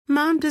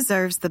Mom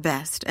deserves the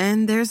best,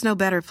 and there's no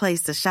better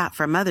place to shop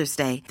for Mother's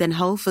Day than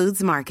Whole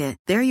Foods Market.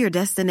 They're your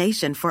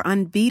destination for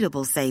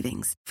unbeatable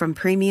savings, from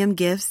premium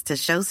gifts to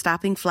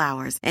show-stopping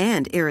flowers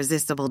and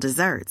irresistible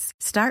desserts.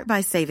 Start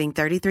by saving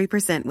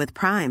 33% with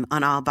Prime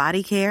on all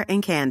body care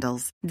and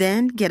candles.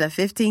 Then get a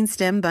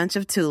 15-stem bunch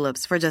of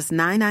tulips for just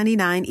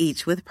 $9.99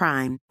 each with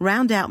Prime.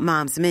 Round out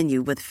Mom's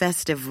menu with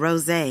festive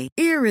rosé,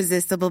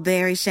 irresistible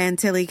berry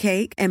chantilly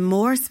cake, and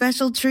more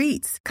special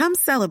treats. Come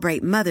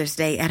celebrate Mother's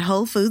Day at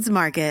Whole Foods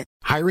Market.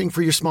 Hiring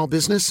for your small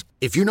business?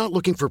 If you're not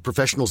looking for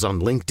professionals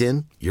on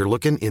LinkedIn, you're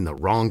looking in the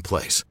wrong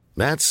place.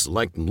 That's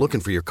like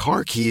looking for your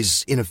car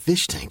keys in a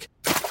fish tank.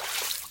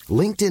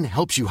 LinkedIn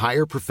helps you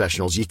hire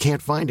professionals you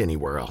can't find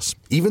anywhere else,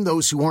 even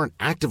those who aren't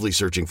actively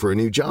searching for a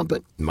new job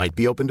but might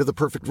be open to the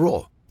perfect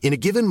role. In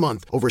a given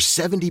month, over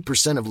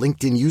 70% of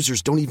LinkedIn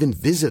users don't even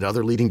visit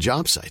other leading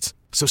job sites.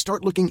 So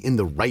start looking in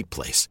the right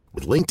place.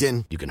 With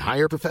LinkedIn, you can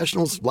hire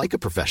professionals like a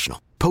professional.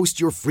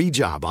 Post your free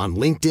job on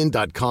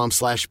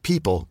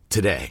linkedin.com/people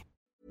today.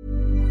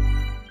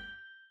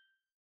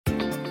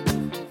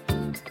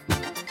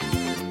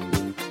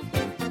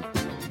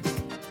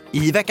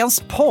 I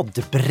veckans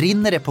podd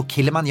brinner det på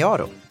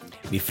Kilimanjaro.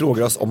 Vi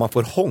frågar oss om man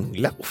får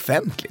hångla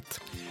offentligt.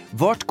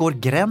 Vart går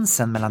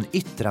gränsen mellan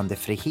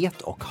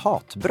yttrandefrihet och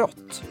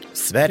hatbrott?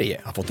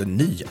 Sverige har fått en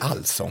ny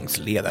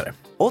allsångsledare.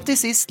 Och till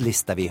sist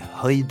listar vi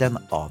höjden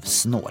av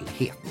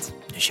snålhet.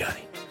 Nu kör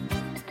vi.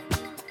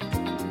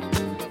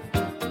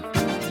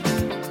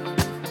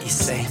 I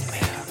säng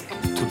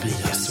med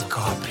Tobias och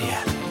Gabriel.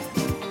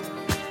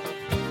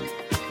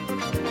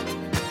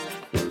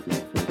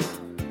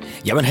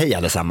 Ja men hej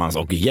allesammans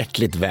och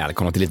hjärtligt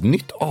välkomna till ett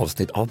nytt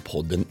avsnitt av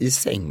podden I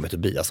säng med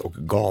Tobias och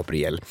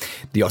Gabriel.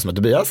 Det är jag som är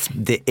Tobias.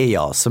 Det är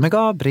jag som är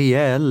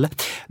Gabriel.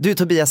 Du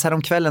Tobias,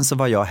 häromkvällen så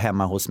var jag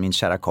hemma hos min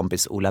kära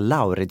kompis Ola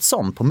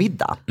Lauridsson på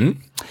middag.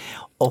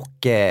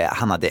 Och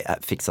han hade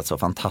fixat så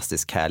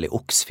fantastisk härlig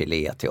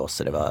oxfilé till oss,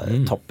 så det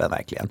var toppen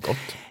verkligen. Gott.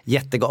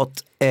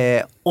 Jättegott.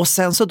 Och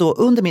sen så då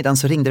under middagen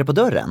så ringde det på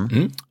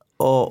dörren.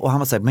 Och han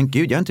var så här, men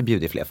gud, jag har inte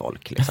bjudit fler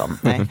folk. Liksom.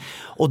 Nej.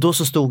 Och då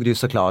så stod det ju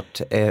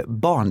såklart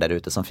barn där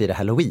ute som firar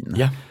Halloween.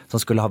 Ja. Som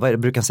skulle ha, vad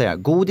brukar säga,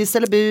 godis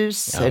eller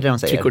bus? Ja. Är det de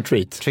säger? Trick or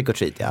treat. Trick or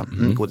treat, ja.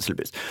 Godis eller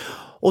bus.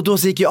 Och då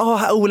så gick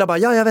Ola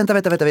bara,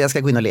 vänta, jag ska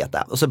gå in och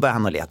leta. Och så började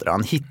han och leta då.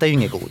 Han hittade ju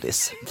inget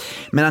godis.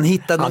 Men han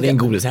hittade... Han hade ingen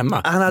godis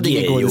hemma. Han hade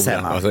ingen godis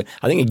hemma. Alltså,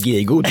 hade ingen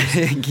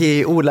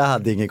G-godis. Ola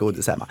hade ingen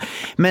godis hemma.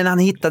 Men han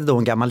hittade då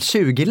en gammal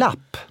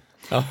 20-lapp.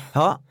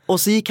 Ja,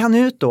 och så gick han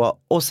ut då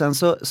och sen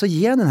så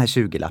ger han den här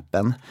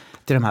 20-lappen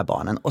till de här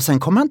barnen. Och sen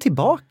kommer han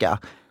tillbaka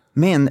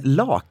med en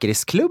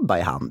lakritsklubba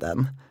i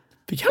handen.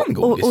 Fick han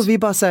godis? Och vi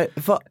bara så här,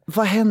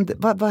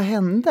 vad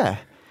hände?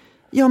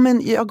 Ja,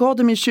 men jag gav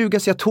dem en 20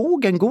 så jag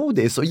tog en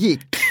godis och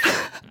gick.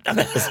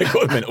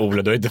 Men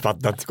Ola, du har inte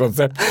fattat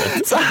konceptet.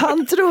 Så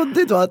han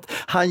trodde då att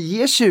han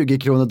ger 20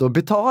 kronor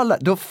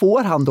då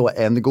får han då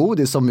en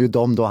godis som ju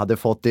de då hade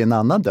fått i en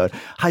annan dörr.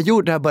 Han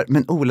gjorde det här bara,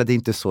 men Ola, det är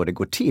inte så det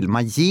går till.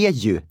 Man ger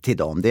ju till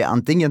dem. Det är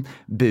antingen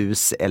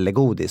bus eller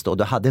godis då.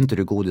 Då hade inte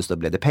du godis, då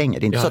blev det pengar.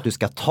 Det är inte så att du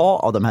ska ta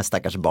av de här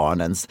stackars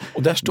barnens.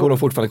 Och där står de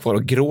fortfarande kvar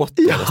och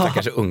gråter, de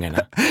stackars ungarna.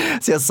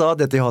 Så jag sa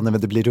det till honom,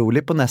 men det blir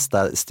roligt på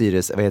nästa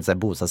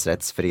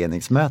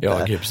bostadsrättsföreningsmöte.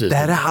 Ja, gud, precis.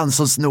 Där är han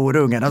som snor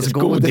ungarnas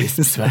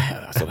godis.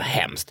 Alltså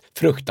hemskt,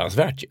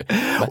 fruktansvärt ju.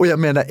 Och jag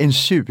menar en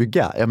 20,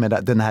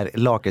 den här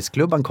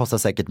lakritsklubban kostar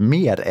säkert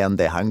mer än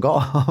det han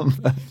gav.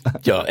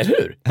 Ja, eller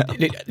hur?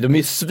 De är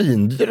ju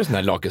svindyra såna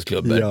här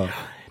lakritsklubbor. Ja.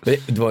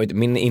 Det var ju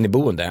min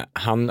inneboende,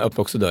 han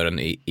öppnade också dörren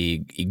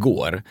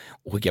igår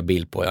och skickade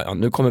bild på,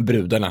 nu kommer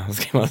brudarna,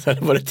 skrev man så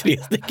här, var det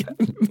 3 stycken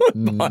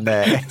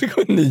Nej. Det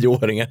kom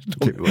 9-åringar.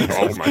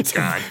 Oh my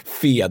God.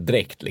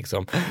 Fedräkt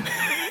liksom.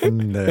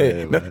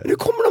 Nej. Men nu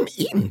kommer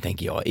de in,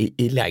 tänker jag,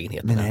 i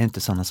lägenheten. Men är det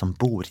inte sådana som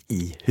bor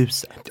i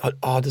huset?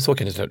 Ja, det så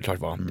kan det klart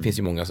vara. Det finns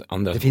ju många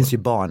andra. Det finns ju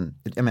barn,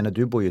 jag menar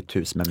du bor ju i ett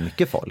hus med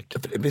mycket folk.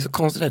 Det blir så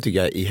konstigt här tycker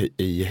jag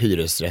i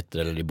hyresrätter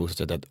eller i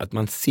bostadsrätter att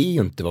man ser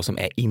ju inte vad som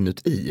är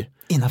inuti.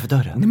 Innanför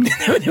dörren?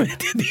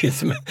 Det är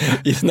som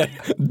i sådana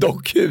här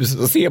dockhus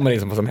så ser man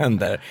liksom vad som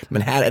händer.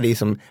 Men här är det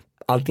som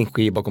allting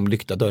sker bakom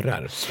lyckta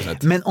dörrar.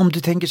 Men om du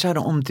tänker så här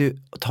då, om du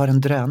tar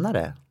en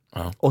drönare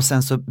och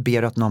sen så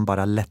ber du att någon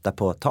bara lättar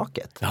på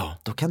taket.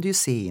 Då kan du ju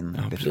se in.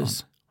 Ja,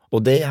 precis.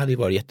 Och det hade ju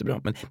varit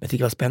jättebra. Men jag tycker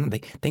det var spännande.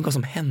 Tänk vad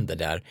som händer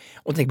där.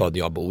 Och tänk bara att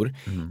jag bor.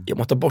 Jag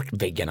måste ta bort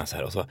väggarna så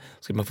här. Och så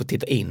ska man få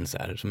titta in så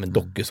här som en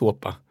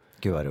dokusåpa.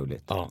 Gud vad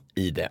roligt. Ja,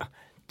 i det.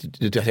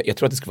 Jag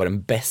tror att det ska vara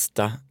den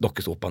bästa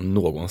dokusåpan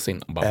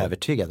någonsin.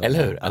 Övertygad.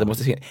 Eller hur? Ja. Det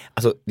måste se.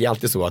 Alltså, det är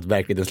alltid så att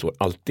verkligheten slår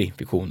alltid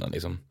fiktionen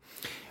liksom.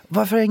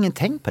 Varför har ingen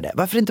tänkt på det?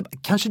 Varför inte,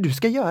 kanske du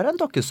ska göra en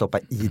dokusåpa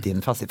i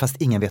din fastighet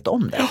fast ingen vet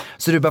om det.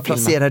 Så du bara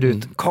placerar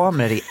ut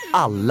kameror i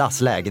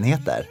allas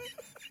lägenheter.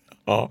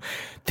 Ja,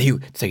 det är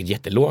ju säkert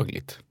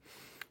jättelågligt.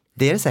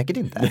 Det är det säkert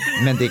inte,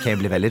 men det kan ju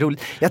bli väldigt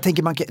roligt. Jag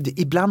tänker,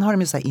 ibland har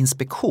de ju så här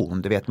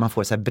inspektion, du vet, man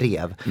får så här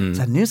brev.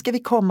 Så här, nu ska vi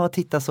komma och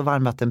titta så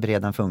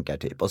varmvattenberedaren funkar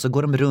typ. Och så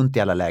går de runt i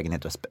alla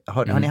lättelägenheter.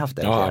 Har ni haft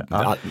det?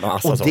 Ja.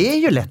 Och det är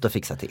ju lätt att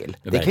fixa till.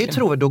 Det kan ju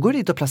tro, då går det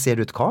dit och placerar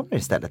ut kameror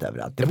istället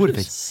överallt. Det vore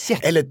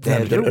jätteroligt.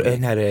 Eller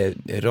den här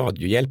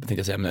radiohjälpen tänkte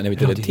jag säga, men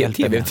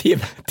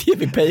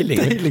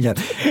TV-pejlingen.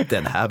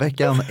 Den här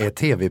veckan är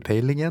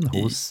TV-pejlingen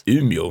hos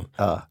Umeå,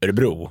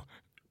 Örebro.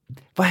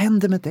 Vad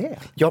hände med det?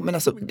 Ja, men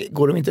alltså,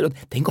 går de inte runt?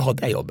 Tänk att ha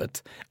det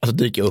jobbet. Alltså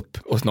dyka upp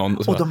hos någon.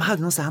 Och de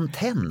hade någon sån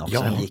antenn också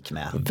som gick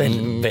med.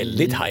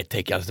 Väldigt high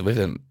tech. Alltså,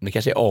 det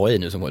kanske är AI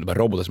nu, som det bara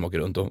robotar som åker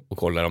runt och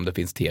kollar om det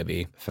finns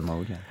tv.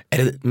 Förmodligen.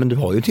 Men du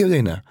har ju tv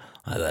inne.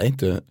 Nej,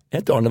 det är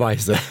inte Arne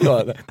Weise.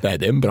 Nej,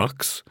 det är en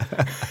brax.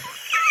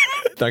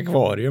 Ett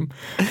akvarium.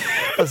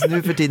 Alltså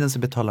nu för tiden så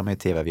betalar man ju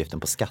tv-avgiften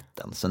på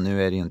skatten. Så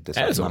nu är det ju inte så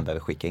att man behöver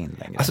skicka in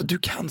längre. Alltså du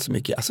kan så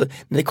mycket. Alltså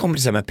när det kommer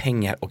till så här med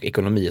pengar och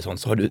ekonomi och sånt,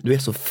 så har du är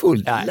så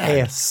fullärd. Jag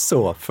är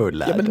så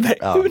fullärd.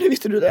 Ja, men hur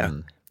visste du det?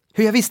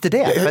 Hur jag visste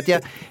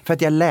det? För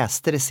att jag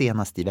läste det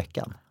senast i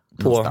veckan.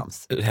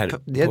 Någonstans.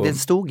 Det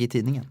stod i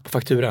tidningen. På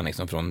fakturan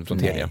liksom från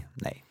Telia?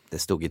 Nej. Det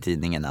stod i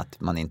tidningen att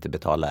man inte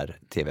betalar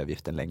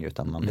tv-avgiften längre,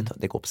 utan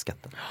det går på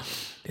skatten.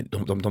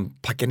 De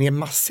packar ner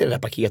massor av det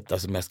här paketet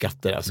alltså med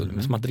skatter, alltså,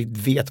 som man inte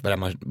riktigt vet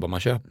vad man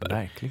köper.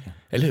 Verkligen.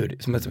 Eller hur?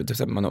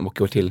 Som man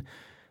åker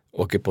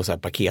på så här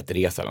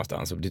paketresa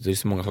någonstans. Det är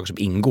så många saker som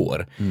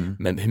ingår.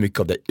 Men hur mycket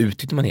av det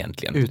utnyttjar man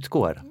egentligen?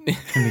 Utgår?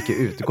 Hur mycket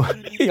utgår?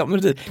 Ja,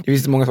 men det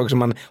finns så många saker som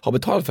man har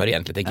betalt för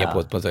egentligen. Tänker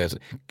jag på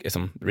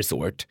som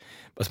resort.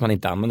 Som man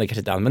inte använder.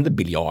 Kanske inte använder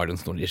biljarden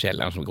som står i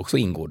källaren som också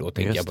ingår då.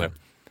 Tänker jag på det.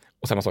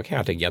 Och samma sak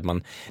här, tänker jag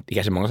att det är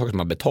kanske många saker som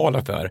man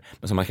betalar för,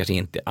 men som man kanske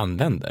inte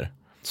använder.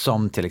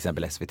 Som till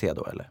exempel SVT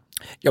då, eller?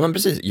 Ja, men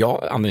precis.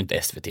 Jag använder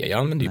inte SVT, jag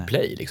använder ju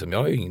Play liksom. Det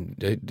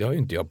har ju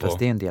inte jag på. Fast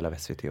det är en del av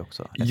SVT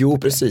också. SVT. Jo,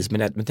 precis.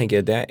 Men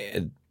tänker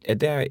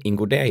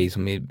ingår det i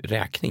som i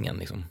räkningen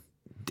liksom?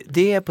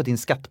 Det är på din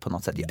skatt på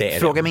något sätt.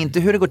 Fråga mig inte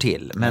hur det går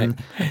till, men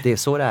det är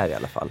så det är i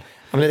alla fall.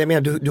 Ja, men jag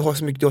menar, du har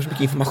så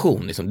mycket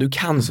information liksom. Du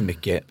kan så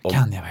mycket om...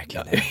 Kan jag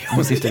verkligen det?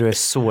 Nu sitter du är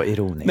så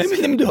ironisk.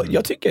 Men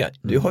jag tycker att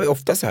du har ju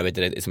ofta så här, vet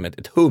du, som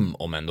ett hum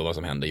om ändå vad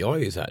som händer. Jag är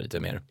ju så här lite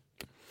mer,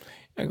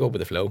 jag går på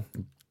the flow.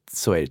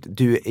 Så är det.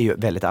 Du är ju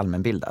väldigt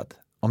allmänbildad.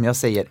 Om jag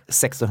säger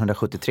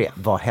 1673,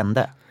 vad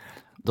hände?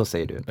 Då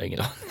säger du... Ingen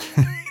aning.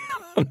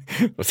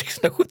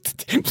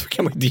 1673, så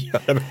kan man inte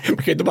göra. Man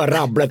kan ju inte bara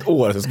rabbla ett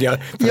år. Så ska jag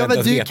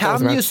men du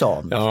kan ju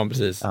sånt. Ja,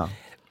 precis. Ja.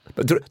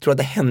 Tror du att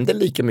det hände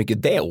lika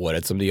mycket det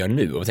året som det gör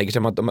nu? Och tänker sig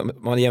om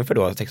man jämför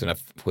då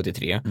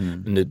 1673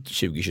 nu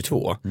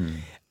 2022.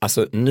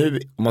 Alltså nu,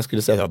 om man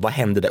skulle säga så här, vad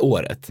hände det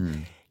året?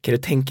 Kan du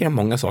tänka dig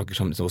många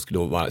saker som skulle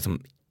vara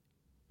liksom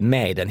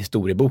med i den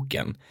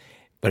historieboken?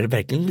 Var det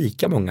verkligen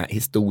lika många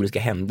historiska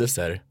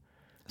händelser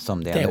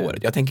som det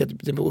året? Jag tänker att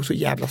det går så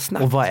jävla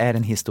snabbt. Och vad är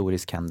en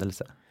historisk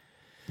händelse?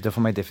 Då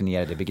får man ju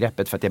definiera det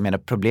begreppet, för att jag menar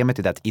problemet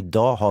är att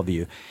idag har vi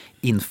ju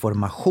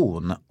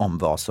information om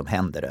vad som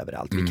händer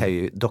överallt. Vi kan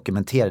ju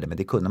dokumentera det, men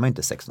det kunde man ju inte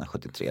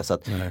 1673, så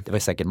att det var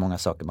säkert många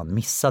saker man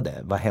missade.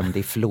 Vad hände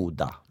i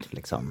Floda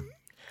liksom?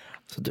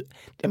 Så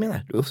jag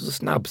menar, du är så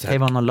snabb så här. Det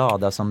var någon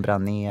lada som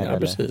brann ner. Ja, eller?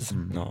 Precis.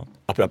 Ja.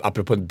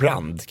 Apropå en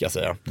brand, ska jag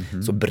säga,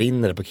 så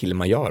brinner det på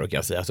Kilimanjaro, kan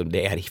jag säga. Alltså,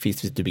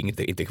 finns typ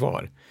inte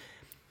kvar.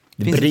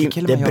 Det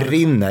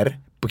brinner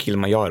på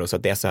Kilimanjaro, så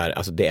att det är så här,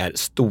 alltså det är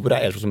stora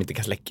eldar som inte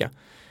kan släcka.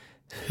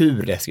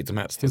 Hur läskigt som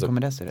helst. Hur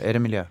kommer det sig? Är det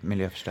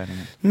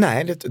miljöförstöringen?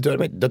 Nej, det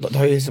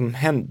har ju liksom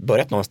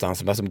börjat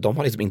någonstans. Alltså, de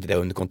har liksom inte det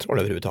under kontroll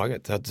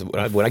överhuvudtaget. Så att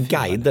våra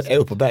guider är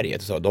uppe på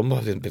berget. Så de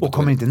har, och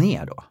kommer inte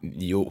ner då?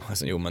 Jo,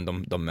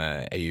 men de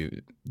är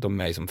ju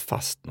liksom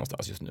fast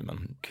någonstans just nu.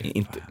 Men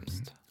inte.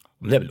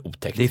 Det är väl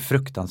otäckt. Det är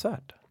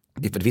fruktansvärt.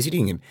 Det finns ju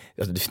ingen,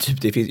 alltså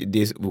det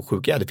är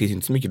sjuka, det finns ju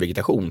inte så mycket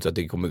vegetation så att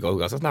det kommer gå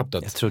ganska snabbt.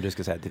 Jag trodde du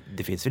skulle säga att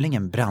det finns väl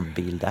ingen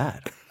brandbil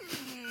där?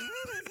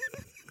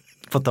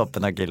 På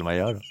toppen av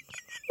Kilimanjaro.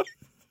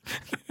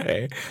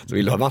 Nej, så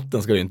vill du ha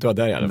vatten ska du inte vara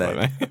där i alla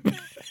fall.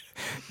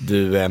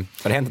 Du, har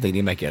det hänt någonting i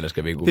din vecka eller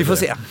ska vi gå? Vi får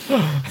se.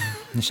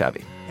 Nu kör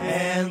vi.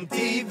 Hänt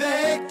i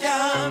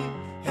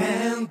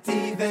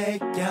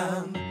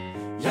veckan.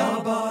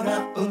 Jag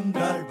bara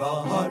undrar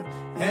vad har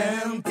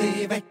hänt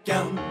i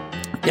veckan.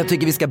 Jag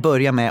tycker vi ska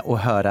börja med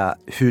att höra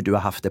hur du har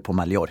haft det på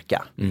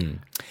Mallorca.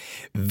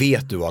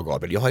 Vet du vad,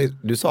 Gabriel?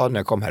 Du sa när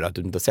jag kom här att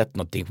du inte har sett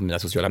någonting på mina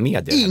sociala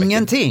medier.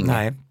 Ingenting?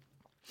 Nej.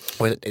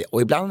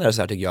 Och ibland är det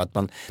så här, tycker jag, att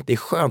det är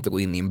skönt att gå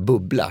in i en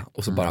bubbla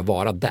och så bara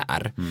vara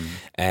där.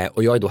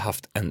 Och jag har då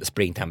haft en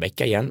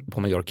springtime-vecka igen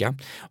på Mallorca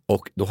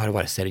och då har det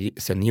varit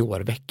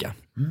seniorvecka.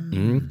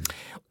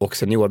 Och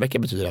seniorvecka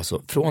betyder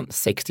alltså från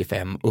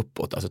 65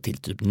 uppåt, alltså till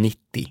typ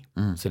 90.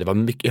 Så det var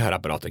mycket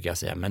hörapparater, kan jag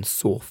säga, men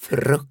så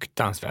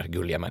fruktansvärt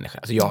gulliga människor.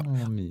 Alltså jag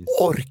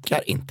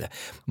orkar inte.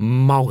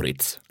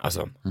 Maurits,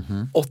 alltså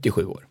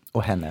 87 år.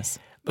 Och hennes.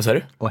 Vad sa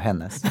du? Och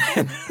hennes.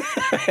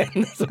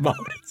 Hennes och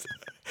Maurits.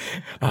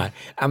 Nej,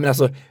 men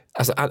alltså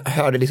han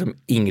hörde liksom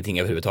ingenting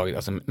överhuvudtaget.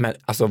 Alltså, men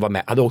alltså var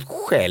med, hade åkt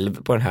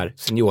själv på den här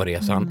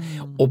seniorresan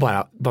och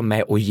bara var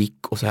med och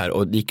gick och så här.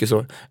 Och det gick ju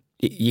så,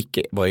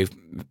 var ju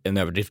en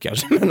överdrift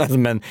kanske,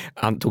 men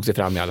han tog sig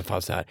fram i alla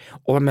fall så här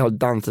och var med och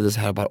dansade så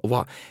här bara, och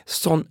var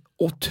sån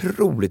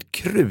otroligt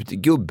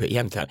krutgubbe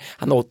egentligen.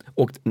 Han har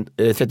åkt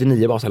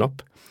 39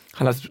 Vasalopp.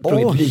 Han har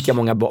sprungit lika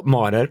många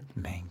marer.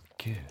 Men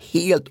gud.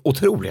 Helt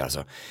otroligt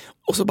alltså.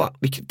 Och så bara,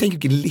 tänk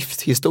vilken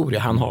livshistoria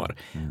han har.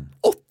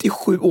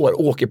 87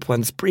 år, åker på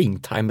en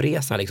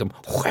springtime-resa liksom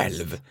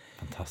själv.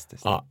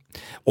 Fantastiskt. Ja.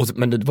 Och så,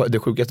 men det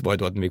sjukaste var ju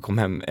då att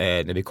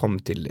när vi kom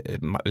till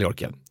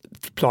Mallorca,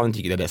 planet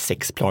gick, det där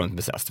 6-planet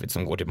med SAS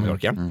som går till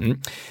Mallorca.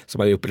 Så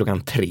var vi uppe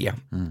klockan 3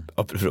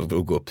 för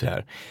att gå upp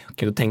här.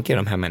 Kan du tänka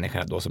dig de här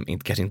människorna då som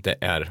kanske inte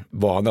är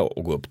vana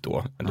att gå upp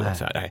då?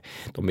 Så här, nej,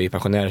 de är ju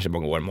pensionärer så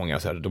många år, många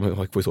så här, de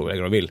får ju sova hur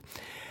länge de vill.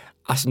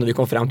 Alltså när vi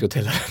kom fram till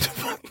hotellet,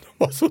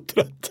 de var så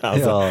trötta.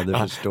 Alltså, ja, det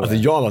förstår alltså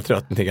jag var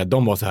trött, men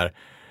de var så här,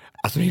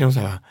 alltså de så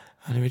här,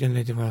 nu vet jag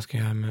inte vad jag ska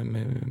göra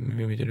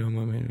med mitt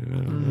rum.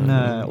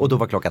 Nej, och då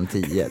var klockan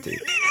 10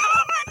 typ.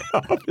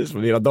 Ja, precis,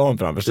 hela dagen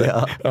framför sig.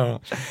 Ja.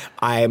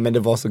 Nej, men det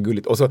var så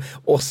gulligt.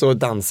 Och så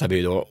dansade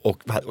vi då,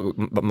 och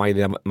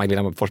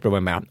Magdalena Forsberg var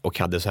med och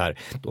hade så här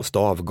då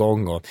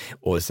stavgång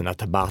och sina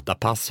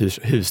tabata-pass,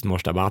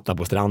 husmors-tabata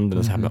på stranden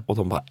och så här, och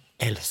de bara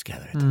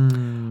älskade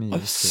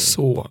det.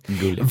 Så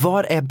gulligt.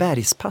 Var är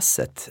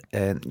bergspasset?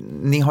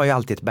 Ni har ju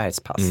alltid ett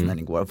bergspass när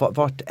ni går.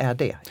 Vart är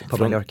det på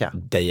Mallorca?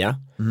 Deja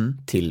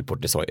till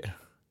Port de Sóller.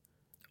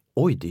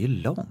 Oj, det är ju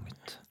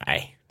långt.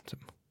 Nej,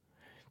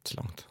 inte så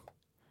långt.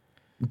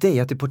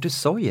 Deja till Port de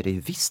Sóller är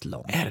ju visst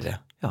långt. Är det?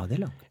 Ja, det är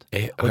långt.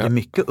 Och det är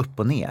mycket upp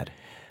och ner.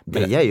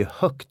 Deja är ju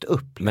högt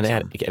upp. Liksom. Men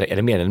är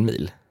det mer än en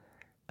mil?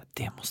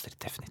 Det måste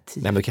det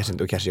definitivt. Nej, men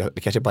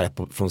det kanske bara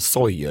är från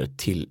Sóller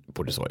till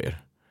Port de Sóller.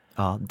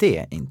 Ja, det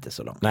är inte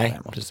så långt. Nej,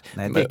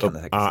 Nej, det kan det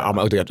säkert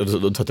stämma.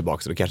 Och då tar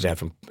tillbaka, så då kanske det är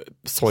från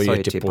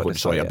Sóller till Port de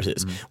Sóller,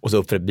 precis. Och så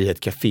upp förbi ett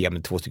café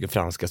med 2 stycken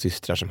franska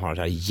systrar som har ett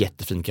här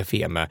jättefint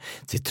café med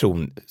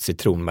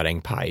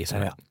citronmarängpaj. Det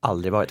har jag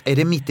aldrig varit. Är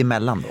det mitt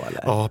emellan då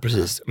eller? Ja,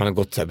 precis. Man har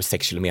gått så här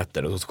 6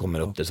 kilometer och så kommer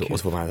man upp det och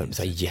så får man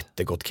så här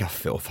jättegott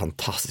kaffe och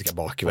fantastiska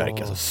bakverk.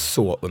 Alltså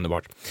så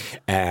underbart.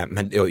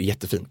 Men det var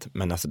jättefint.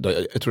 Men alltså,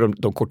 jag tror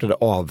de kortade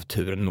av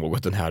turen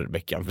något den här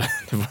veckan.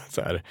 Det var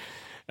så här...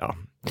 Ja,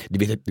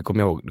 du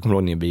kommer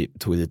ihåg när vi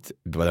tog dit,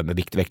 vi var där med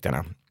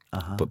Viktväktarna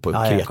på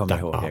Kreta. Jag kommer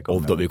ihåg.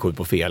 Och då vi kom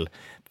på fel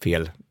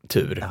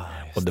tur. Ja,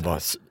 och det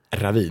var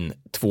ravin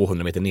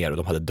 200 meter ner och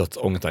de hade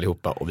dödsångest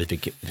allihopa och vi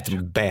fick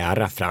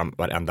bära fram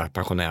varenda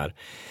pensionär.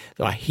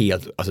 Det var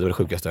alltså det var det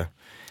sjukaste.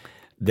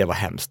 Det var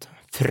hemskt.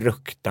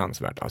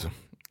 Fruktansvärt alltså.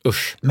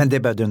 Usch. Men det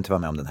behövde du inte vara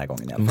med om den här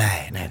gången i alla fall.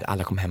 Nej,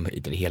 alla kom hem i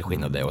det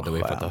helskinnade och det var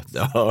ju fantastiskt.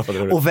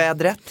 Och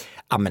vädret?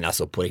 Ja, men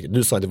alltså på riktigt,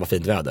 du sa att det var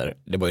fint väder.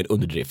 Det var ju en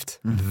underdrift.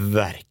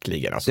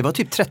 Verkligen alltså. Det var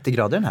typ 30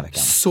 grader den här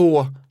veckan.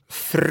 Så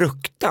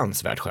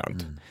fruktansvärt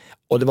skönt.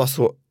 Och det var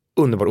så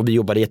underbart. Och vi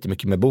jobbade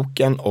jättemycket med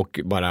boken och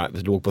bara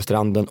låg på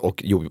stranden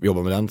och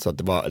jobbade med den. Så att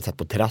det var satt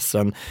på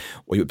terrassen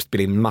och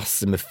spelade in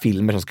massor med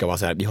filmer som ska vara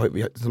så här. Vi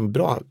har som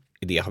bra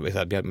idé, har vi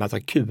har massa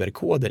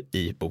QR-koder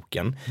i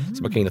boken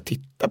så man kan in och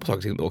titta på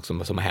saker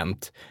också som har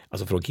hänt,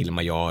 alltså från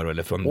Kilimanjaro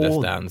eller från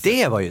Let's Dance.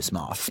 Det var ju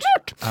smart.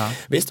 Ja.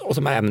 Visst, och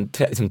som är även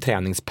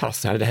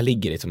träningspass. Det här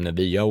ligger liksom när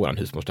vi gör våran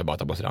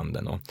husmorstabata på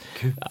stranden. Och,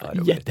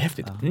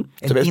 jättehäftigt.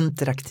 En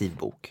interaktiv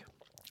bok.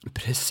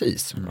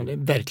 Precis, det är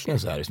verkligen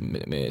så här.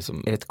 Som...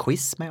 Är det ett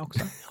quiz med också?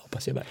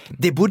 Hoppas jag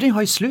verkligen. Det borde ni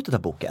ha i slutet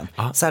av boken.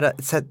 Så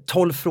här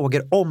 12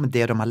 frågor om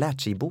det de har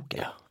lärt sig i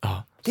boken.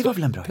 Ja. Det var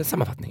väl en bra idé?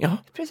 Sammanfattning, ja.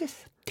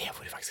 Precis. Det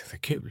vore faktiskt ganska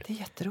kul. Det är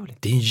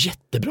jätteroligt. Det är en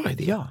jättebra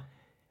idé. Ja.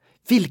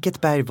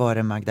 Vilket berg var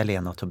det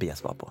Magdalena och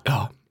Tobias var på?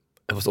 Ja.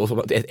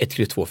 Ett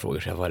till 2 frågor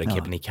så var det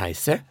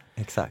Kebnekaise.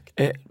 Exakt.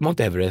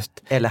 Mount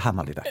Everest. Eller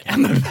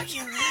Hammarbybacken.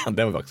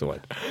 Det var också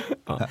varit.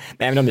 Ja. Nej,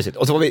 men de mysigt.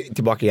 Och så var vi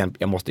tillbaka igen.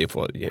 Jag måste ju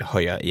få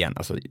höja igen.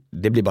 Alltså,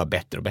 det blir bara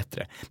bättre och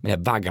bättre.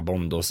 Men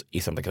Vagabondos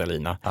i Santa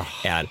Catalina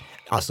är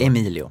alltså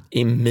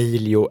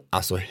Emilio,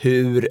 alltså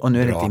hur. Och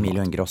nu är det inte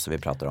Emilio Ingrosso vi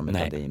pratar om,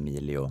 utan det är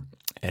Emilio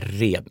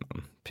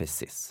Redman.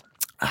 Precis.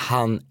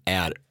 Han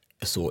är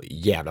så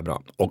jävla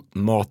bra. Och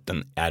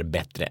maten är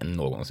bättre än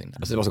någonsin.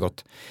 Alltså det var så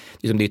gott.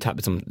 Det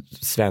är som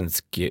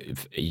svensk,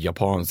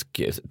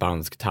 japansk,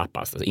 spansk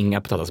tapas. Alltså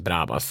inga patatas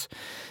bravas.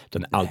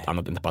 Utan allt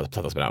annat än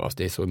patatas bravas.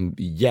 Det är så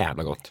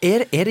jävla gott.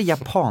 Är det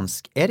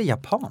japanskt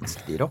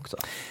i det också?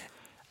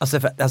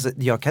 Alltså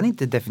jag kan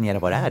inte definiera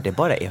vad det är. Det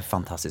bara är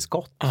fantastiskt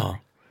gott. Ja.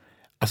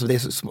 Alltså det är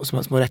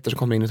så små rätter som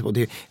kommer in och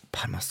det är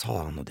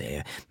parmesan och det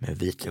är med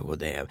vitlök och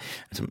det är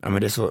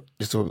men det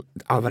är så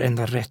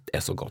varenda rätt är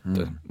så gott.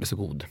 Det är så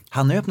god.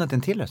 Han har öppnat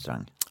en till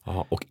restaurang.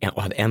 Ja, och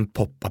hade en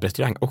pop-up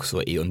restaurang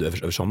också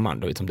över sommaren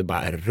då liksom det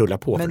bara rullar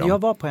på för dem. Men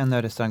jag var på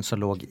en restaurang som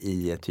låg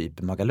i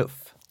typ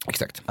Magaluf.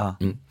 Exakt.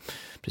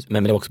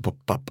 Men det var också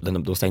pop-up,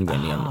 då stängde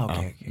den igen.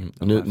 Okay.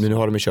 Nu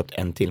har de köpt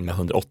en till med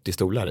 180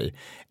 stolar i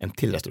en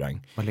till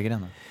restaurang. Var ligger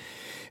den då?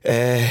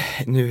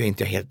 Nu är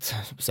inte jag helt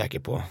säker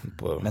på...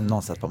 Men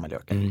någonstans på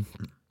Mallorca.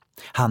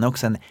 Han är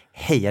också en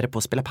hejare på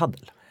att spela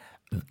paddel.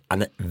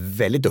 Han är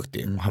väldigt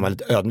duktig. Han var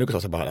lite ödmjuk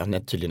och så bara, han är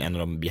tydligen en av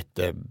de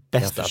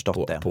jättebästa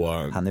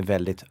på han är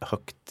väldigt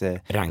högt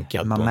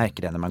rankad. Man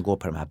märker det när man går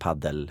på de här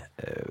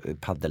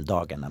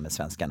paddeldagarna med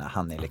svenskarna.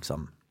 Han är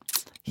liksom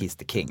he's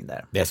the king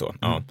där. Det är så,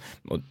 ja.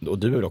 Och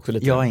du är väl också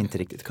lite... Jag är inte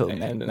riktigt kung.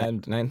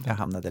 Nej. Jag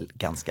hamnade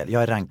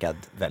jag är rankad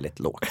väldigt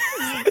lågt.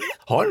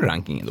 Har du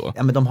rankingen då?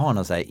 Ja, men de har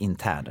någon så här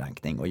intern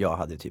rankning och jag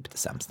hade typ det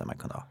sämsta man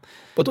kunde ha.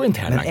 Och då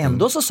intern rankning? Men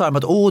ändå så sa de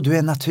att du är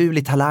en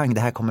naturlig talang,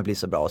 det här kommer bli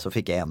så bra. Och så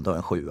fick jag ändå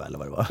en 7 eller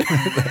vad det var.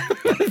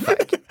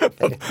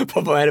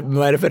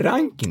 Vad är det för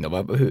ranking då?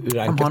 Hur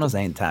de har någon sån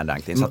här intern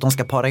ranking så att de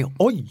ska para ihop,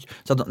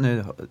 så att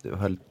nu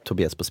höll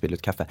Tobias på att spilla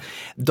ut kaffe.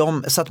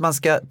 Så att man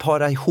ska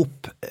para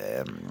ihop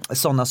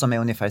sådana som är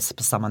ungefär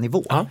på samma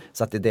nivå.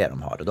 Så att det är det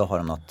de har. Och då har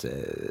de något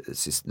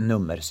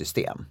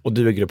nummersystem. Och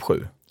du är grupp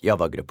 7? Jag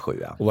var grupp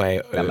 7, ja.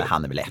 Men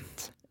han är väl 1.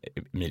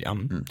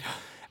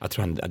 Jag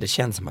tror det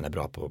känns som han är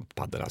bra på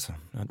paddel alltså.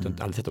 Jag har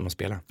aldrig sett honom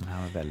spela.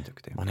 Han var väldigt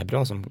duktig. Han är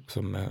bra som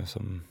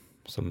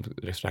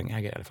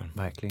restaurangägare i alla fall.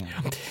 Verkligen.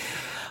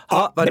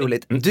 Ja, vad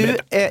roligt.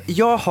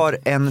 Jag har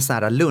en sån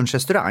här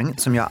lunchrestaurang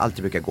som jag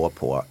alltid brukar gå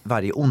på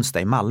varje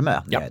onsdag i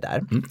Malmö när jag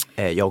är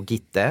där. Jag och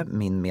Gitte,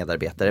 min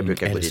medarbetare,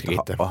 brukar gå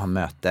dit och ha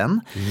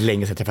möten.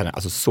 Länge sedan jag träffade henne,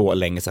 alltså så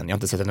länge sedan. Jag har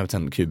inte sett henne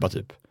sedan Kuba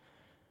typ.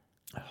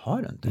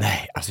 Har du inte?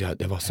 Nej, alltså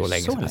det var så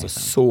länge sedan. Alltså,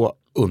 så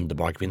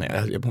underbar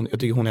kvinna. Jag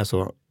tycker hon är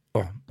så...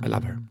 I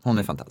love her. Hon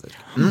är fantastisk.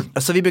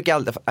 Så vi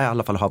brukar i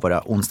alla fall ha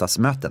våra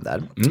onsdagsmöten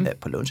där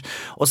på lunch.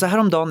 Och så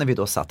häromdagen när vi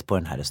då satt på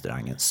den här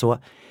restaurangen så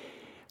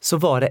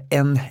var det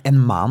en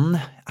man,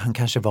 han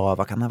kanske var,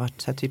 vad kan han ha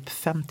varit, så här, typ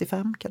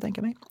 55 kan jag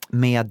tänka mig,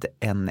 med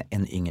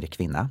en yngre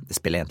kvinna. Det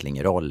spelar egentligen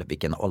ingen roll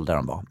vilken ålder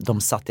de var.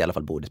 De satt i alla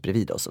fall bordet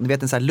bredvid oss. Och du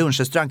vet en sån här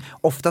lunchrestaurang,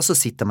 ofta så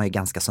sitter man ju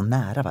ganska så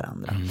nära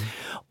varandra.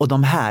 Och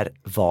de här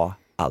var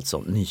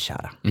alltså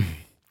nykära.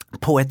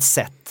 På ett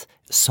sätt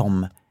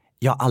som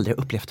jag aldrig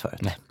upplevt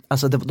förut. Nej.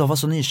 Alltså de var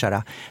så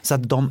nykära så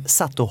att de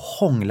satt och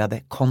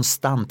hånglade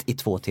konstant i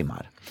 2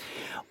 timmar.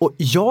 Och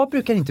jag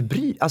brukar inte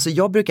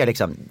jag brukar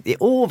liksom,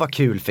 vad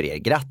kul för er,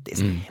 grattis.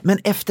 Men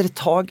efter ett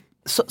tag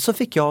så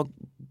fick jag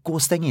gå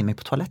och stänga in mig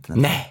på toaletten.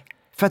 Nej.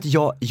 För att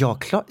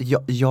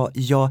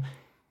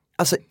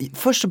alltså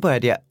först så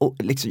började jag, och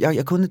liksom,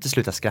 jag kunde inte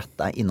sluta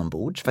skratta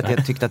inombords för att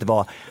jag tyckte att det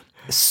var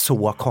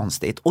så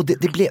konstigt. Och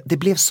det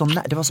blev så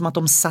det var som att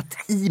de satt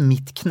i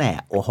mitt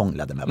knä och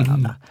hånglade med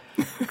varandra.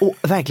 Och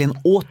verkligen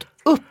åt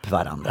upp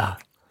varandra.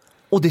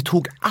 Och det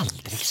tog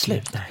aldrig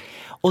slut.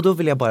 Och då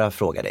vill jag bara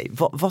fråga dig,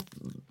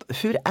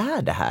 hur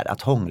är det här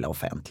att hångla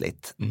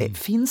offentligt?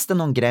 Finns det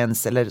någon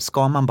gräns eller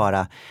ska man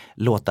bara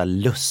låta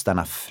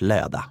lustarna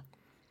flöda?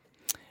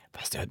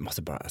 Fast jag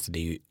måste bara, alltså det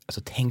är ju,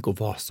 alltså tänk att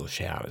vara så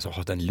kär, så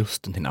ha den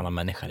lusten till en annan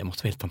människa, det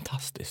måste vara helt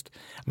fantastiskt.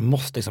 Man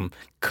måste liksom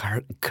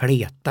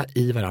kleta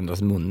i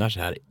varandras munnar så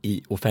här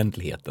i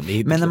offentligheten. Det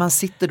är, men när man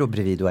sitter då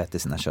bredvid och äter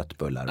sina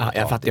köttbullar och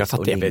jag fattar. Jag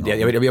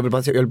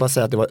vill bara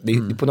säga att det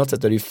är på något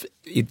sätt är det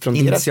ju från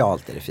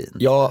initialt är det fint.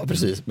 Ja,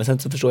 precis. Men sen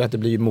så förstår jag att det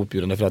blir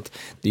motbjudande för att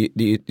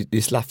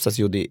det slafsas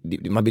ju och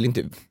man vill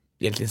inte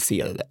egentligen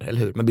se det där, eller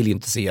hur? Man vill ju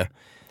inte se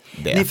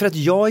det. Nej, för att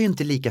jag är ju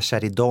inte lika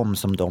kär i dem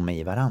som de är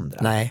i varandra.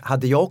 Nej.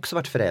 Hade jag också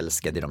varit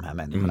förälskad i de här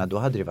människorna då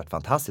hade det varit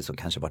fantastiskt och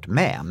kanske varit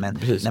med. Men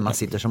när man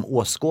sitter som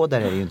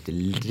åskådare är det ju inte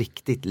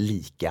riktigt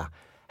lika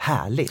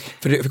härligt.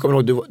 För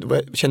kommer du ihåg,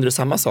 kände du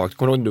samma sak?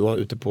 Kommer du ihåg du var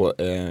ute på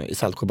i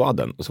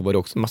Saltsjöbaden och så var det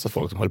också en massa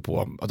folk som höll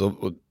på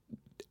och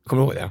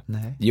kommer du ihåg det?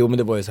 Nej. Jo, men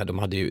det var ju så här, de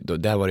hade ju,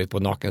 där var det på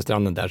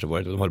Nakenstranden där så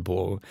var det, de höll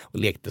på och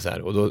lekte så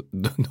här och då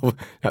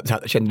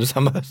kände du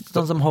samma?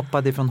 De som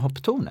hoppade från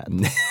hopptornet?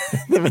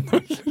 Nej, men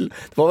det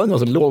var väl någon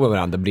som låg med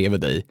varandra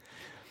bredvid dig.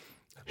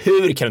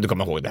 Hur kan du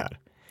komma ihåg det här?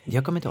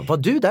 Jag kommer inte ihåg. Var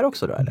du där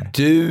också då eller?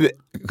 Du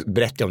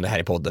berättade om det här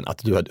i podden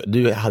att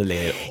du hade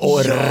legat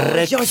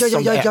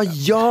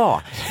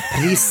Ja,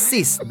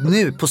 precis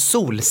nu på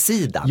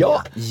Solsidan.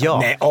 Ja.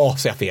 Nej,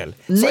 så jag fel.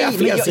 Så jag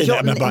fel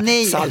sida, men bara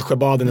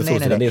Saltsjöbaden och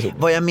Solsidan. Nej.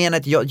 Vad jag menar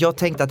är jag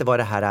tänkte att det var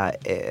det här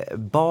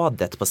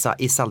badet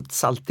i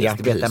Saltis,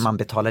 du vet där man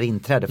betalar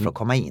inträde för att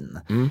komma in.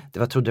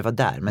 Jag trodde det var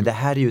där, men det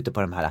här är ju ute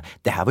på de här,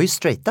 det här var ju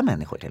straighta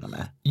människor till och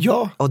med.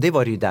 Ja. Och det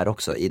var det ju där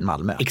också i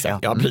Malmö.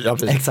 Exakt, ja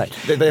precis. Exakt.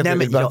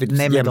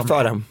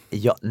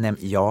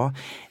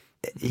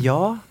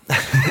 Ja.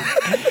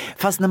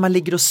 Fast när man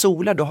ligger och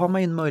solar då har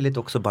man ju en möjlighet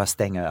också bara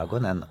stänga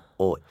ögonen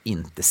och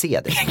inte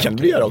se det. Kan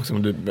du göra också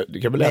om du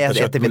kan väl äta jag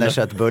äter mina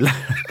köttbullar.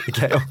 Det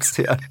kan jag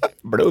också göra.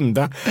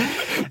 Blunda.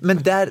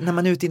 Men där när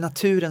man är ute i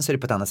naturen så är det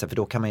på ett annat sätt för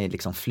då kan man ju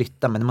liksom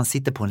flytta. Men när man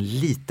sitter på en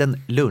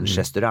liten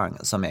lunchrestaurang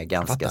som är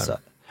ganska så.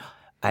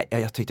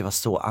 Jag tyckte det var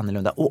så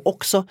annorlunda. Och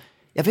också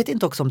jag vet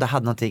inte också om det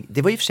hade någonting,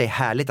 det var ju för sig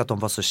härligt att de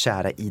var så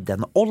kära i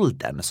den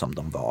åldern som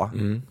de var.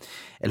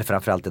 Eller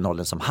framförallt den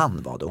åldern som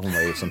han var då, hon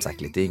var ju som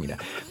sagt lite yngre.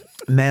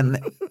 Men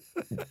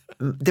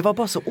det var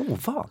bara så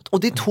ovant och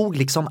det tog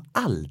liksom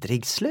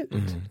aldrig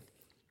slut.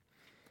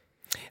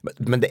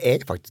 Men det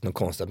är faktiskt något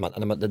konstigt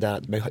att man, det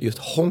där med just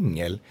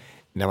hångel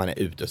när man är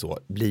ute så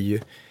blir ju,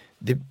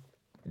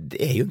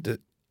 det är ju inte,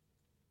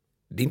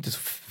 det är inte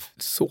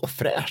så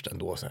fräscht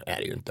ändå, så är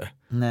det ju inte.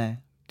 Nej.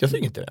 Jag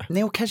tycker inte det.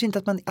 Nej, och kanske inte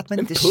att man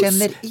inte puss.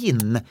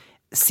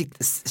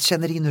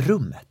 känner in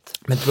rummet.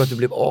 Men tror du att du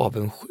blev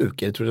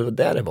avundsjuk? Eller tror du det var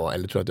där det var?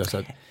 Eller tror du att du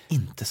har sagt...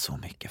 Inte så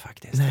mycket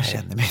faktiskt. Jag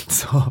känner mig inte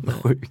så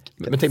avundsjuk.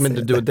 Men tänk, men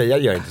du och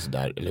Dejan gör inte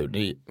sådär, eller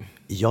hur?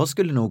 Jag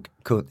skulle nog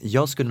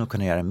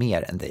kunna göra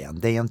mer än Dejan.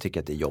 Dejan tycker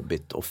att det är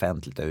jobbigt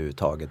offentligt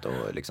överhuvudtaget. Och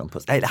liksom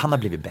nej, han har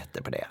blivit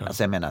bättre på det.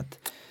 Alltså jag menar att...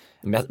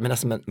 Men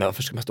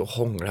varför ska man stå och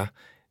hångla?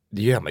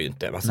 Det gör man ju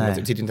inte. Alltså, man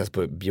sitter inte ens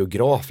på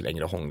biograf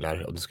längre och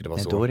hånglar. Och det skulle vara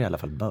så. Då är det i alla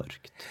fall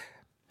mörkt.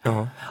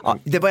 Ja. Ja,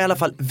 det var i alla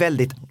fall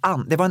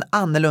det var en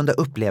annorlunda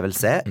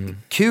upplevelse.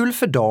 Kul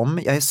för dem.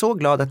 Jag är så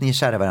glad att ni är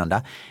kära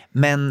varandra.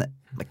 Men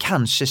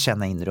kanske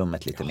känna in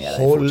rummet lite mer i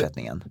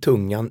fortsättningen. Håll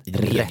tungan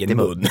i egen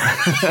mun.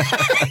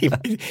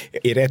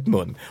 I rätt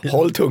mun.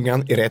 Håll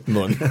tungan i rätt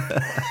mun.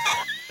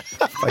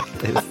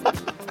 Faktiskt.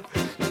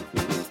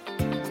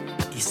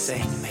 I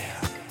säng med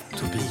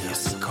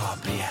Tobias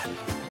Gabriel.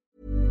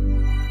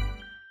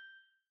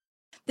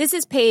 This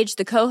is Paige,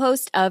 the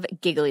co-host of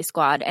Giggly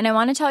Squad, and I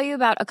want to tell you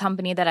about a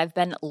company that I've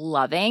been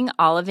loving,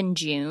 Olive &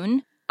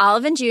 June.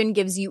 Olive & June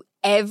gives you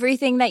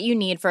everything that you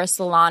need for a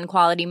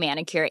salon-quality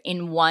manicure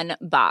in one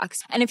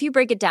box. And if you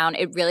break it down,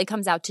 it really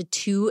comes out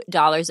to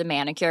 $2 a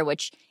manicure,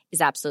 which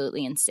is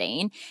absolutely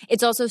insane.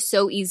 It's also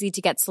so easy to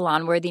get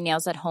salon-worthy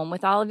nails at home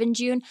with Olive &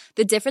 June.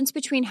 The difference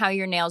between how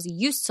your nails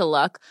used to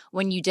look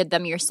when you did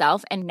them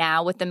yourself and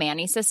now with the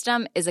Mani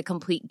system is a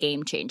complete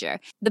game changer.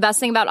 The best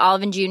thing about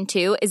Olive & June,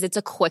 too, is it's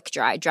a quick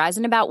dry. Dries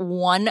in about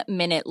 1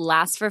 minute,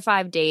 lasts for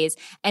 5 days,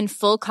 and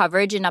full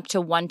coverage in up to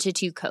 1 to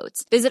 2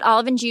 coats. Visit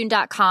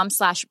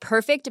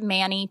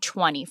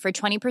oliveandjune.com/perfectmani20 for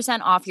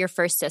 20% off your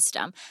first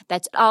system.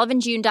 That's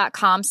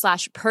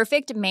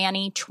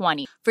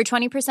oliveandjune.com/perfectmani20 for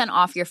 20%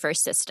 off your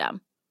first system.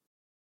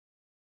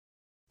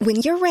 When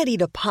you're ready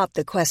to pop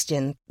the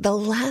question, the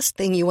last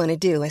thing you want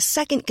to do is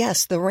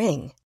second-guess the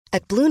ring.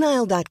 At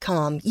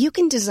BlueNile.com, you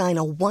can design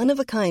a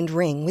one-of-a-kind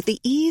ring with the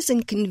ease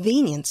and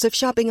convenience of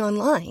shopping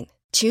online.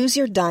 Choose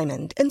your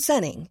diamond and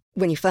setting.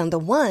 When you find the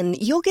one,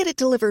 you'll get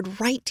it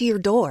delivered right to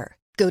your door.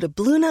 Go to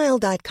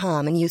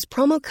BlueNile.com and use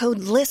promo code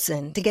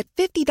LISTEN to get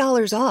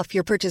 $50 off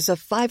your purchase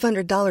of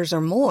 $500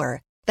 or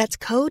more.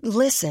 That's code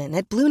LISTEN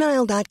at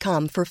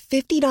BlueNile.com for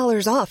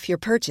 $50 off your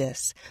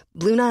purchase.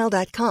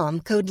 BlueNile.com,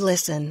 code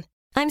LISTEN.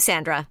 I'm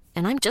Sandra,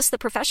 and I'm just the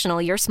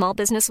professional your small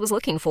business was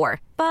looking for.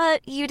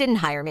 But you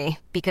didn't hire me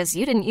because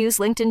you didn't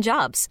use LinkedIn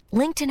Jobs.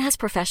 LinkedIn has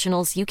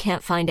professionals you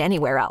can't find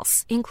anywhere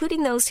else,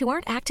 including those who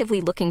aren't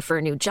actively looking for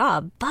a new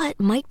job, but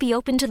might be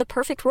open to the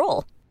perfect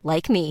role,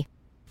 like me.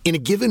 In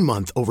a given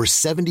month, over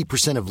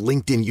 70% of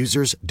LinkedIn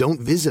users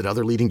don't visit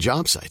other leading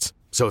job sites.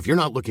 So if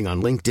you're not looking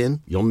on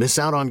LinkedIn, you'll miss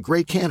out on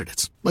great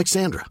candidates like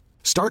Sandra.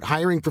 Start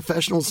hiring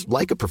professionals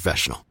like a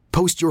professional.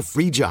 Post your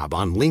free job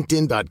on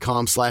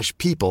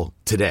linkedin.com/people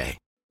today.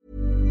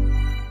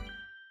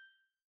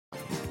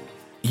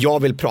 Jag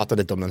vill prata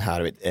lite om den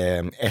här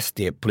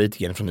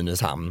SD-politikern från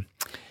Nynäshamn.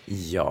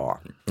 Ja.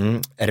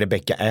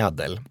 Rebecca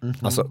Ädel.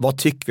 Alltså vad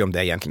tycker vi om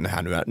det egentligen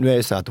här nu? Nu är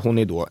det så att hon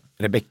är då,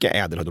 Rebecca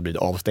Ädel har då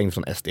blivit avstängd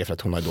från SD för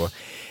att hon har då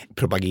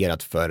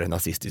propagerat för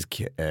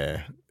nazistisk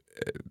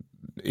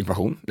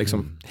information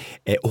liksom.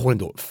 Och hon är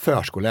då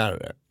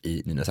förskollärare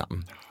i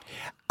Nynäshamn.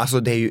 Alltså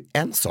det är ju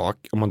en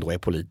sak om man då är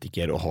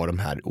politiker och har de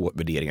här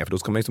värderingarna, för då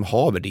ska man liksom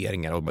ha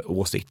värderingar och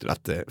åsikter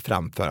att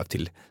framföra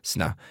till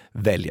sina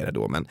väljare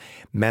då.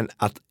 Men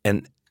att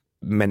en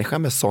människa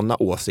med sådana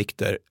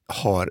åsikter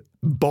har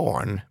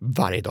barn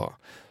varje dag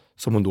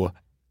som hon då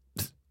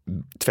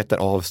tvättar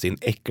av sin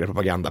äckliga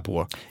propaganda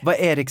på. Vad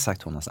är det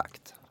exakt hon har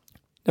sagt?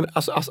 Nej, men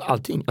alltså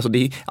allting. Alltså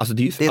det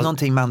är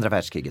någonting med andra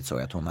världskriget, så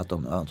att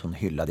hon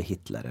hyllade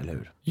Hitler, eller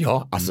hur?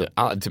 Ja, alltså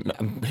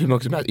hur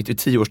många som helst, i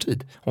 10 års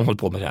tid hon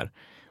hållit på med det här.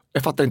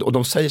 Jag fattar inte, och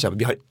de säger så här,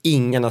 vi har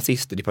inga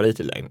nazister i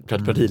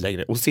parti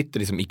längre, och sitter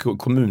liksom i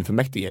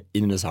kommunfullmäktige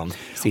i Nynäshamn.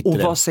 Och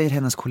vad säger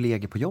hennes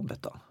kollegor på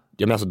jobbet då?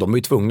 Ja, men alltså, de är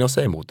ju tvungna att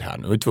säga emot det här.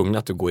 De är tvungna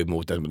att gå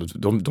emot det.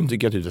 De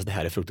tycker naturligtvis att det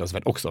här är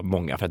fruktansvärt också,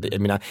 många. För att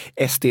jag menar,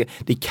 SD,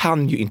 det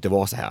kan ju inte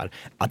vara så här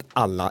att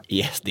alla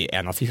i SD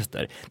är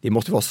nazister. Det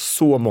måste vara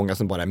så många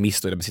som bara är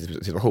missnöjda med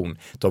sin situation.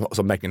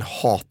 Som verkligen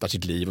hatar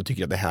sitt liv och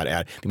tycker att det här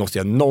är, vi måste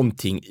göra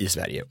någonting i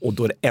Sverige. Och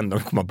då är det enda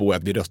de kommer på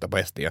att vi röstar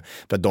på SD.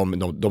 För att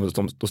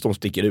de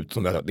sticker ut.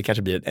 Det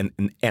kanske blir en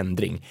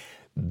ändring.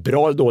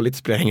 Bra eller dåligt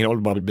spelar ingen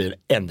roll, bara det blir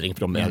en ändring,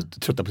 för de är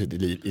trötta på sitt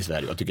liv i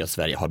Sverige och tycker att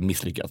Sverige har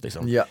misslyckats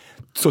liksom. Ja.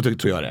 Så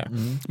tror jag det är.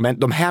 Men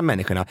de här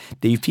människorna,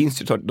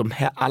 finns ju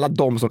alla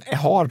de som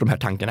har de här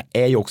tankarna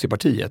är ju också i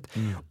partiet.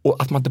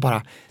 Och att man inte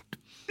bara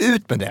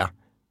ut med det.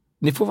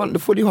 Ni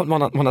får ju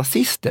vara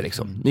nazister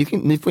liksom.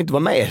 Ni får inte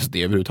vara med i SD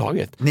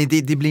överhuvudtaget. Nej,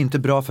 det blir inte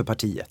bra för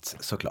partiet,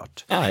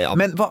 såklart. Ja.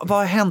 Men vad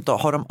har hänt då?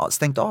 Har de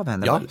stängt av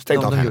henne? Ja,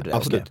 stängt av henne,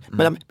 absolut. Okay.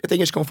 Men jag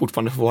tänker, ska hon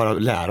fortfarande få vara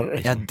lärare?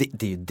 Liksom. Ja,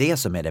 det är ju det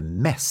som är det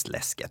mest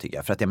läskiga, tycker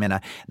jag. För att jag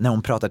menar, när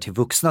hon pratar till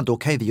vuxna, då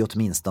kan ju vi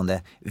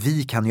åtminstone,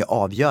 vi kan ju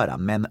avgöra.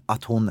 Men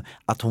att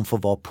hon får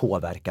vara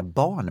påverka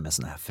barn med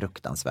såna här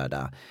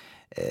fruktansvärda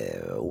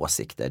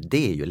åsikter,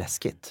 det är ju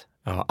läskigt.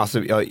 Ja,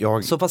 alltså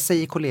jag... Så vad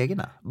säger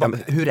kollegorna?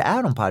 Hur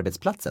är de på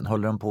arbetsplatsen?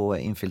 Håller de på att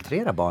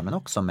infiltrera barnen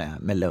också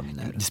med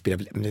lögner? Det spelar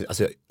väl,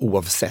 alltså,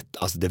 oavsett,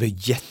 alltså, det är väl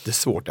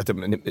jättesvårt. Att,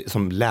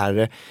 som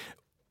lärare,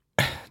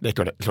 det är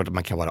klart att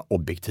man kan vara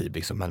objektiv,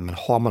 liksom, men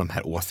har man de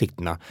här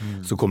åsikterna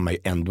så kommer man ju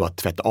ändå att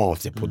tvätta av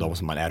sig på de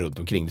som man är runt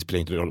omkring. Det spelar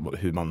inte roll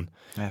hur man...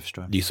 Jag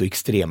förstår. Det är så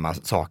extrema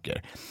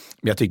saker.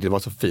 Men jag tyckte det var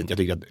så fint. Jag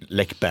tyckte att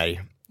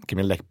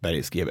Camilla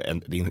Läckberg skrev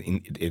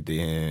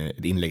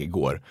ett inlägg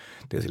igår.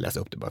 Jag ska läsa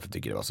upp det bara för jag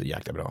tycker det var så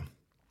jäkla bra.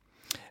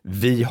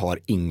 Vi har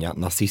inga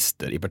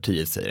nazister i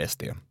partiet, säger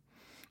SD.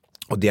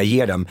 Och det jag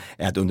ger dem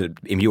är att under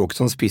Emil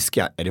Åkessons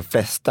piska är de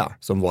flesta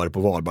som varit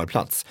på valbar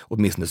plats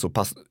åtminstone så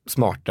pass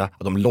smarta att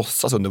de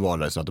låtsas under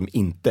valrörelsen att de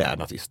inte är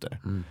nazister.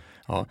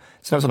 Ja.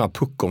 Sen har vi sådana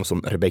puckon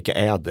som Rebecca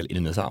Ädel i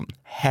Nynäshamn.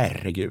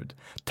 Herregud.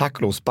 Tack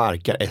och lov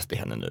sparkar SD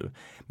henne nu.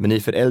 Men ni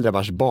föräldrar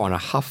vars barn har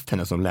haft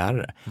henne som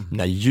lärare,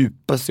 mina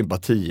djupa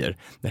sympatier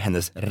när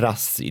hennes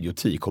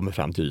rassidioti kommer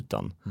fram till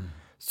ytan.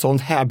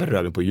 Sånt här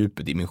berör mig på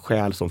djupet i min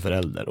själ som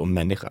förälder och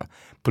människa.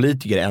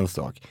 Politiker är en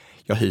sak.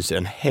 Jag hyser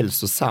en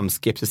hälsosam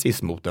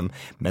skepticism mot dem,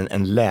 men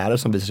en lärare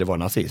som visar sig vara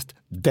nazist,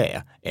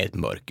 det är ett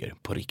mörker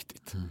på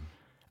riktigt.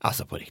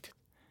 Alltså på riktigt.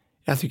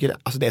 Jag tycker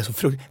alltså det är så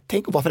fruktansvärt.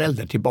 Tänk att vara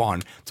förälder till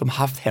barn som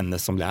haft henne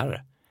som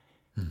lärare.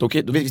 Då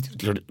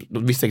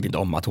visste säkert inte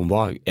om att hon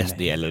var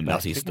SD eller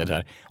nazist eller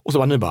där. Och så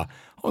var nu bara, har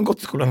hon gått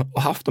till skolan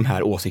och haft de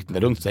här åsikterna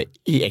runt sig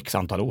i x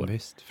antal år.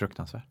 Visst,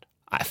 fruktansvärt.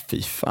 Nej,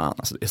 fy fan,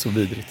 alltså det är så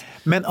vidrigt.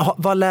 Men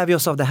vad lär vi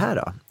oss av det här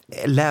då?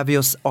 Lär vi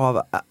oss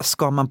av,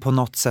 ska man på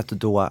något sätt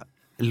då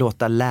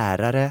låta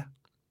lärare,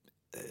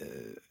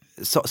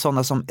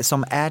 sådana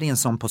som är i en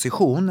sån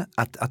position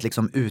att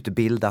liksom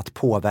utbilda, att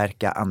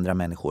påverka andra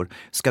människor,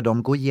 ska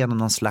de gå igenom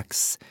någon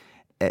slags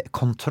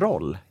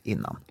kontroll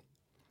innan?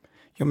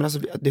 Ja, men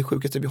alltså det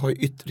sjukaste, vi har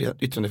ju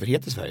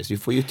yttrandefrihet i Sverige, så vi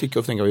får ju tycka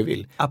och tänka vad vi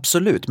vill.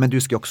 Absolut, men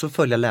du ska också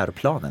följa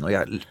läroplanen, och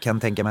jag kan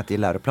tänka mig att i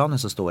läroplanen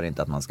så står det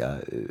inte att man ska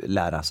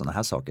lära sådana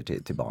här saker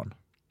till barn.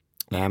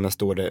 Nej, men det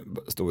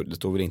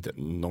står väl inte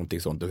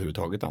någonting sånt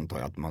överhuvudtaget, antar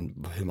jag, att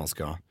hur man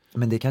ska...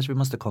 Men det kanske vi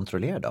måste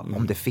kontrollera då.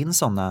 Om det finns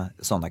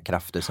sådana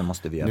krafter så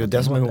måste vi göra det. Det är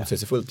det som är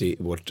motsägelsefullt i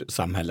vårt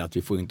samhälle, att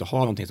vi får inte ha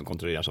någonting som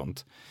kontrollerar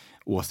sånt.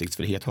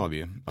 Åsiktsfrihet har vi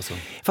ju. Alltså.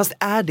 Fast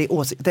är det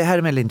det här är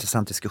en väldigt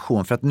intressant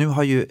diskussion, för att nu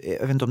har ju,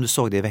 jag vet inte om du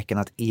såg det i veckan,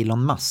 att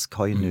Elon Musk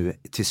har ju nu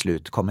till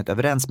slut kommit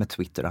överens med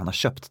Twitter och han har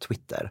köpt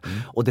Twitter.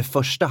 Och det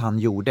första han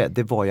gjorde,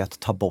 det var ju att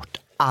ta bort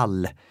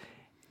all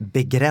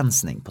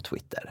begränsning på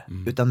Twitter.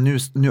 Utan nu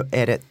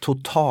är det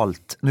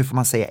totalt, nu får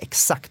man säga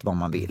exakt vad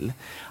man vill.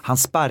 Han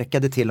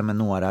sparkade till och med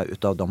några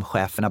utav de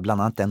cheferna,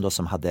 bland annat en då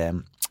som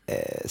hade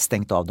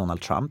stängt av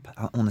Donald Trump.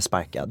 Hon är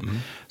sparkad.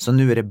 Så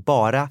nu är det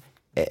bara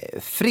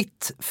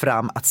fritt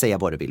fram att säga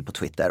vad du vill på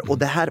Twitter. Och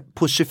det här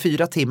på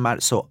 24 timmar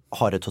så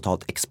har det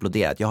totalt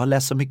exploderat. Jag har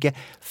läst så mycket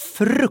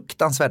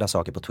fruktansvärda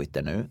saker på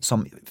Twitter nu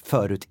som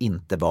förut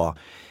inte var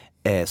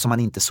som man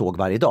inte såg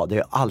varje dag. Det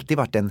har alltid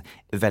varit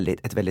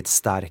ett väldigt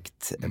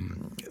starkt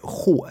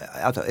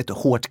ett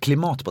hårt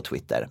klimat på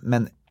Twitter.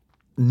 Men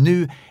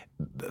nu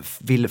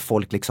vill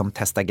folk liksom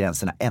testa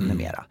gränserna ännu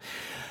mera.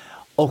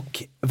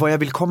 Och vad jag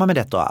vill komma med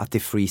detta, att det är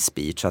free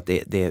speech,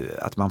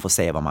 att man får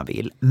säga vad man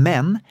vill.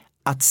 Men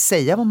att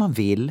säga vad man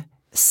vill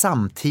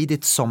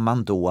samtidigt som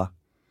man då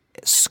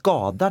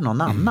skadar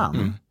någon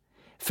annan.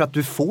 För att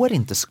du får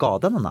inte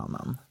skada någon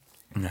annan.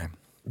 Nej.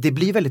 Det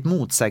blir väldigt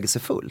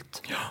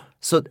motsägelsefullt. Ja.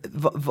 Så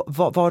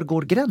var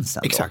går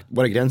gränsen då? Exakt,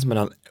 var är gränsen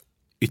mellan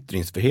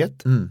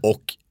yttringsfrihet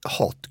och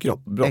hatbrott?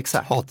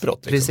 Exakt.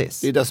 Hatbrott, liksom.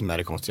 Precis. Det är det som är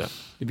det konstiga.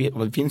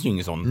 Det finns ju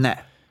ingen sån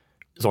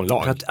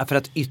lag. För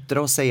att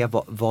yttra och säga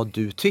vad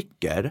du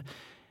tycker,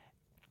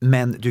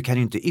 men du kan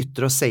ju inte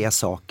yttra och säga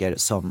saker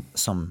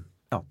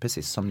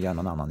som gör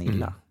någon annan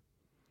illa.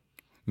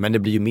 Men det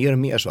blir ju mer och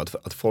mer så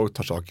att folk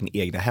tar saken i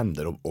egna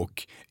händer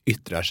och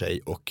yttrar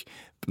sig, och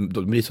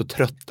de blir så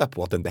trötta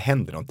på att det inte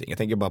händer någonting. Jag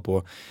tänker bara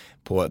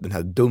på den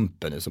här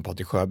dumpen nu som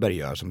Patrik Sjöberg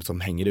gör, som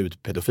hänger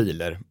ut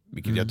pedofiler,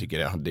 vilket jag tycker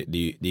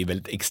det är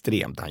väldigt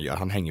extremt han gör.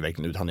 Han hänger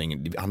verkligen ut,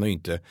 han har ju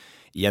inte,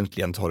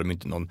 egentligen har de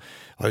inte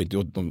har ju inte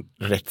gjort någon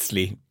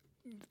rättslig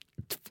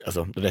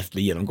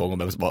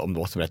genomgång om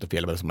vad som är rätt och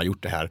fel, vem som har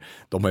gjort det här.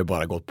 De har ju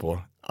bara gått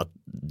på att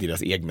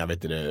deras egna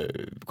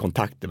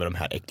kontakter med de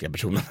här äckliga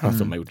personerna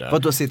som har gjort det här.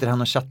 Vad då sitter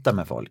han och chattar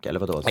med folk? Eller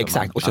vadå?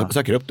 Exakt, och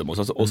söker upp dem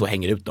och så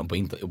hänger ut dem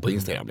på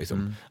Instagram.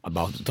 Liksom. Att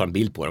bara ta en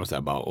bild på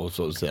dem och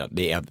så säger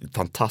det är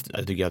fantastiskt.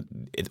 Jag tycker att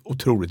det är ett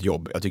otroligt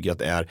jobb. Jag tycker att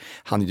det är,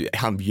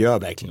 han gör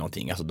verkligen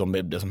någonting. Alltså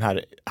det som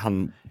här,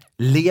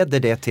 leder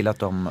det till att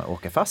de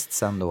åker fast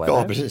sen då?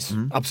 Ja,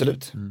 eller?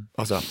 Absolut.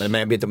 Alltså,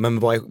 men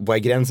vad är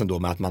gränsen då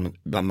med att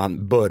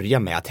man börjar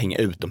med att hänga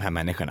ut de här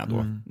människorna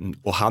då?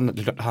 Och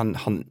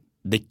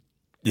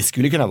det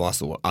skulle kunna vara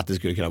så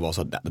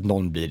att att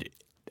någon blir,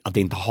 att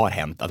det inte har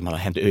hänt, att man har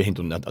hänt,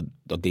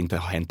 att det inte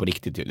har hänt på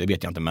riktigt, det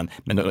vet jag inte, men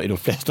i de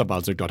flesta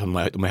fall så är det klart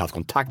att de har haft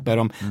kontakt med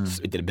dem,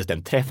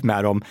 bestämt träff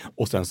med dem,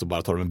 och sen så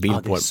bara tar de en bild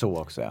på dem. Ja, det är så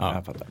också,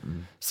 jag fattar.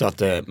 Så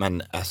att,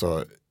 men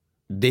alltså,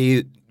 det är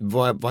ju,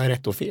 vad är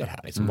rätt och fel här?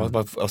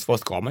 Liksom? Vad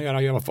ska man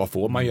göra? Vad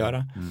får man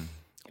göra?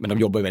 Men de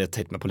jobbar ju väldigt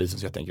tätt med polisen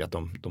så jag tänker att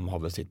de har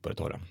väl sitt på det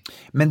torra.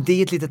 Men det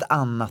är ett litet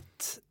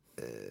annat,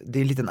 det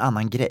är lite en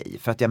annan grej.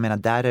 För att jag menar,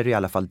 där är det i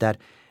alla fall,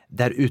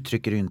 där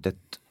uttrycker du inte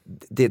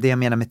det jag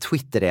menar med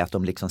Twitter är att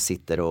de liksom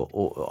sitter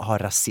och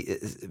har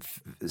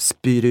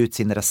spyr ut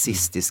sin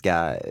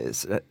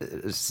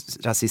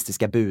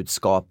rasistiska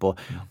budskap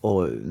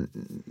och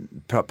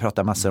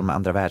pratar massor om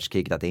andra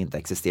världskriget, att det inte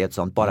existerar ett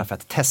sånt, bara för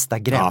att testa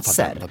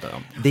gränser. Ja, fattar.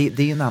 Det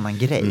är ju en annan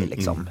grej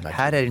liksom.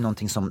 Här är det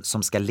någonting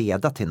som ska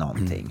leda till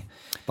någonting.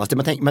 Fast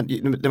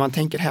när man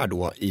tänker här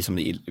då som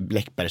i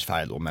Bläckbergs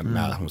fall då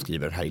med hon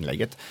skriver det här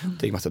inlägget,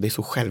 det är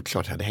så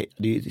självklart här,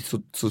 det är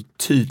så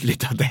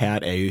tydligt att det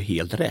här är ju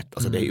helt rätt.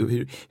 Alltså det är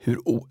ju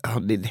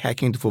det här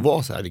kan ju inte få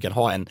vara så här. Vi kan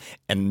ha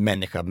en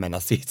människa med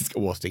nazistiska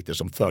åsikter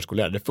som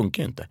förskollärare, det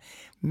funkar ju inte.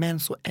 Men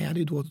så är det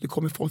ju då att det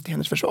kommer folk till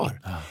hennes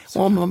försvar.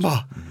 Och man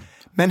bara,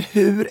 men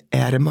hur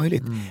är det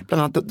möjligt?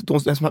 Bland annat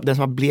den som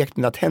har blekt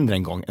mina tänder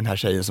en gång, den här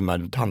tjejen som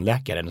är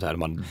tandläkare,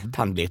 en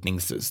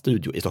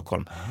tandblekningsstudio i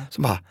Stockholm,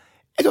 som bara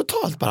är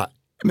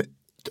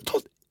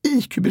totalt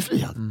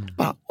IQ-befriad.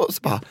 Och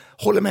så bara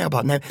håller med och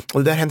bara, nej,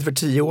 och det där hände för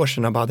 10 år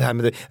sedan och bara det här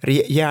med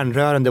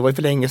järnrören, det var ju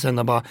för länge sedan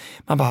och bara,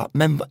 man bara,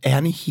 men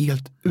är ni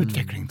helt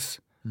utvecklings?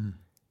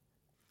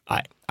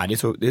 Nej, det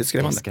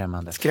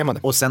är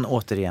skrämmande. Och sen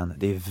återigen,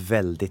 det är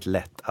väldigt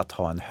lätt att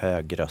ha en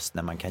hög röst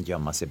när man kan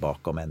gömma sig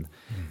bakom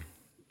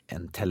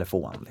en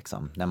telefon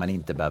liksom, när man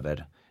inte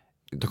behöver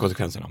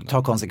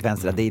ta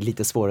konsekvenserna. Det är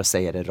lite svårt att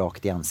säga det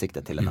rakt i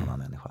ansiktet till en annan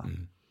människa.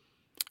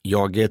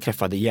 Jag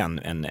träffade igen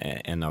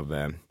en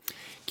av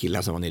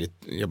killar som var nere,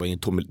 jag var i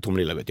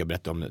Tomlilla, jag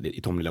berättade om det,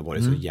 i Tomlilla var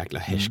det så jäkla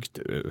härskt,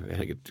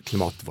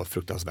 klimatet var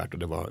fruktansvärt och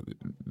det var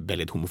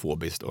väldigt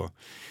homofobiskt och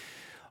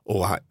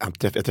jag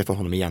träffade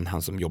honom igen,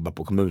 han som jobbar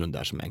på kommunen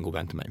där som är en god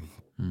vän till mig.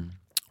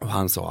 Och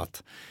han sa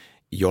att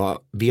jag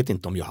vet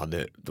inte om jag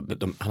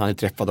han hade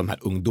träffat de här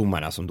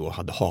ungdomarna som då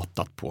hade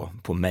hatat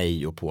på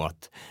mig och på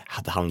att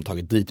hade han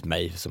tagit dit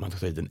mig som hade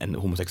tagit en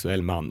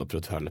homosexuell man och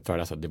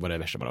föreläsa, det var det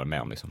värsta man var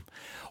med om liksom.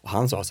 Och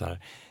han sa så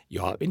här,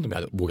 jag vet inte om jag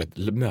hade vågat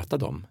möta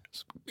dem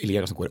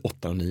elever som går i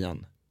 8 och 9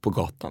 på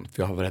gatan,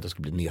 för jag var rädd att jag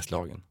skulle bli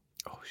nedslagen.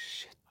 Oh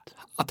shit.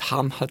 Att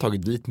han hade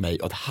tagit dit mig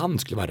och att han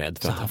skulle vara rädd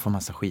för så att han får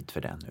massa skit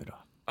för det nu då.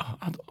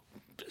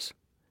 Precis.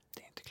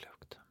 Det är inte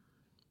klokt.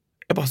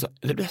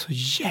 Det blev så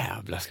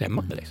jävla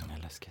skrämmande liksom. Det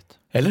är läskigt.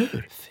 Eller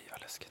hur? Fy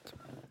vad läskigt.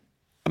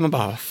 Man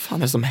bara, vad fan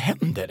är det som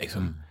händer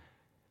liksom?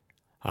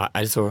 Ja,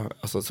 alltså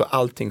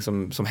allting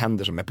som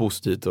händer som är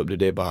positivt och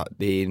det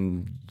är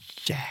en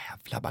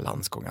jävla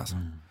balansgång alltså.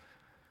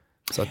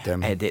 Så att,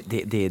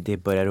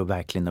 det börjar då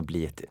verkligen att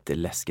bli ett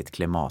läskigt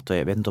klimat. Och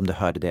jag vet inte om du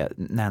hörde det,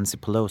 Nancy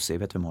Pelosi,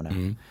 vet du vem hon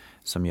är?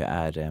 Som ju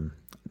är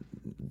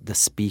the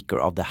speaker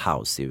of the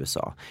house i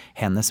USA.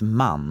 Hennes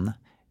man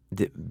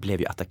blev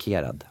ju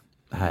attackerad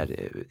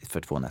här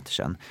för 2 nätter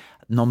sedan.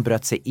 Någon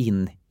bröt sig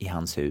in i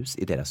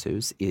deras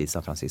hus i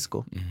San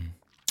Francisco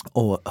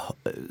och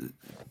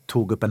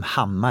tog upp en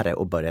hammare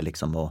och började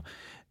liksom att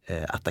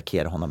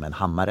attackera honom med en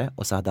hammare,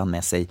 och så hade han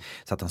med sig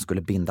så att han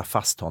skulle binda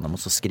fast honom, och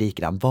så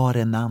skriker han, var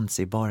är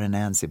Nancy, var är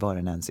Nancy, var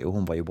är Nancy, och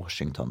hon var i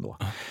Washington då.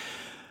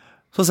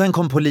 Så sen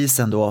kom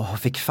polisen då och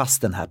fick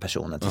fast den här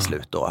personen till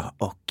slut då,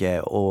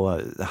 och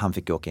han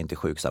fick ju åka in till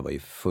sjukhus, han var ju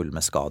full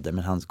med skador,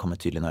 men han kommer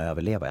tydligen att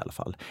överleva i alla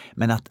fall.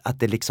 Men att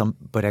det liksom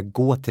börjar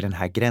gå till den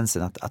här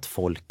gränsen att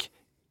folk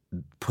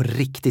på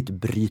riktigt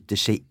bryter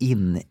sig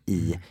in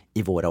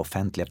i våra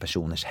offentliga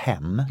personers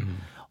hem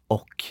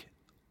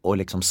och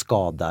liksom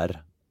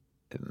skadar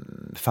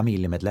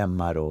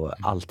familjemedlemmar och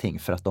allting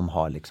för att de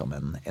har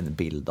liksom en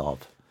bild av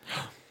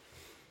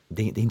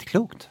det är inte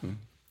klokt.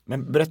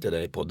 Men berättade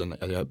jag i podden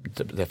att jag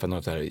träffade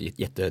några så här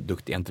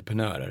jätteduktiga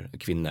entreprenörer,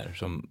 kvinnor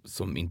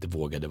som inte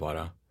vågade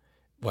vara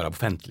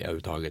offentliga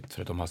överhuvudtaget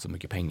för att de har så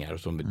mycket pengar och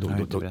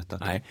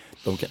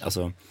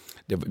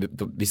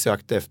vi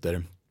sökte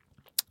efter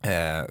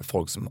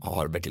folk som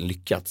har verkligen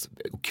lyckats,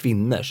 och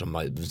kvinnor som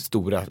har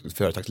stora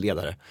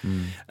företagsledare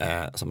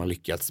som har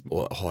lyckats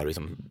och har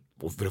liksom,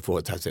 och för att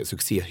få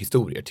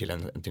succéhistorier till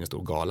en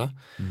stor gala.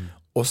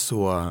 Och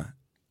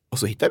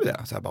så hittade vi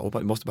det så här, bara,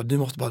 du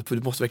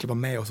måste verkligen vara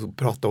med och så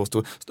prata och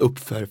stå upp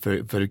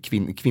för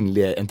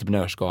kvinnliga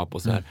entreprenörskap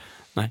och så här.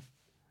 Nej,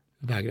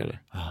 vägrade.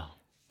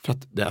 För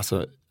att det är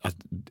alltså att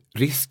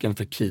risken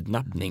för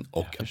kidnappning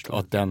och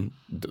att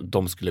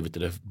de skulle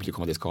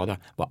komma till skada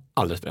var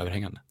alldeles för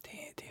överhängande. Det är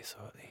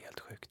helt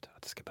sjukt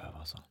att det ska behöva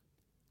vara så.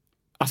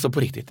 Alltså på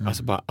riktigt,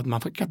 alltså bara, att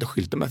man kan inte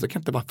skylta med, så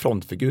kan inte vara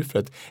frontfigur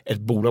för ett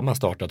bolag man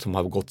startat som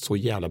har gått så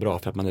jävla bra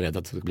för att man är rädd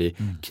att det ska bli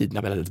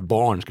kidnappad eller att ett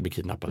barn ska bli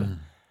kidnappade.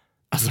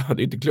 Alltså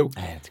det är inte klokt.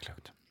 Nej, det är inte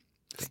klokt.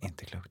 Det är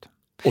inte klokt.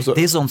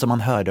 Det är sånt som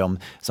man hörde om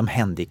som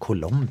hände i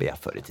Colombia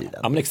förr i tiden.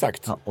 Ja, men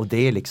exakt. Ja, och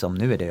det är liksom,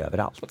 nu är det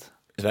överallt.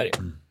 I Sverige.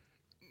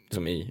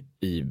 Som i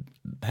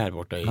här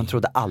borta i man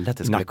trodde aldrig att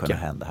det skulle Nacka. kunna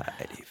hända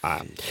här.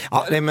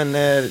 Ja, nej,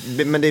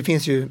 men det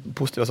finns ju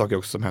positiva saker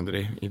också som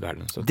händer i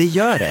världen. Så. Det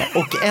gör det.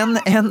 Och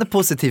en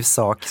positiv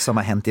sak som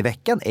har hänt i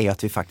veckan är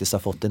att vi faktiskt har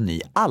fått en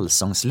ny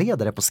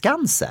allsångsledare på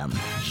Skansen.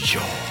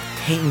 Ja,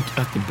 Tänk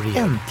att det blir...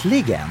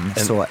 Äntligen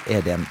så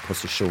är den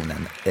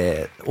positionen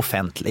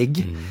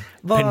offentlig.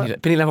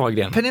 Pernilla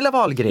Wahlgren. Pernilla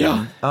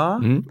Wahlgren.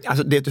 Ja.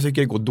 Alltså det jag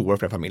tycker det går dåligt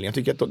för den familjen. Jag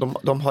tycker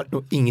att de har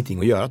nog ingenting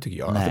att göra, tycker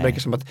jag. Alltså, det verkar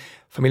som att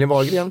familjen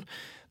Wahlgren,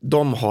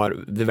 de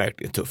har det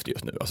verkligen tufft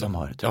just nu. Alltså. De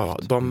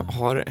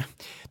har det tufft.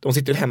 De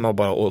sitter hemma och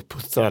bara och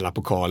putsar alla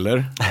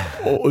pokaler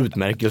och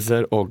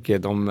utmärkelser och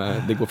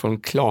det går från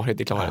klarhet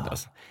till klarhet.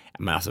 Alltså.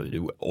 Men alltså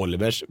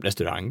Olivers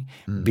restaurang,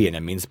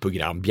 Benjamins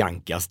program,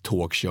 Biancas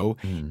talkshow,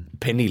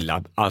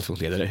 Pernilla,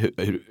 allsångsledare,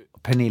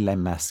 Pernilla i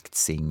Masked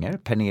Singer,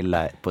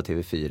 Pernilla på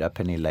TV4,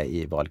 Pernilla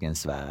i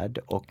Wahlgrens värld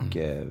och...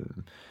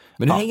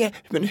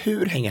 Men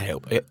hur hänger det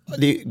ihop?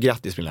 Det är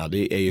grattis Pernilla,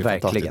 det är ju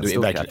fantastiskt. Du är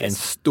verkligen en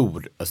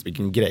stor, alltså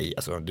vilken grej,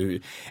 alltså,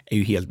 du är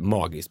ju helt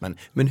magisk.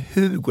 Men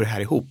hur går det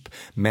här ihop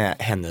med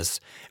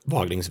hennes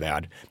Wahlgrens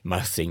värld,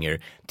 Masked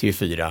Singer,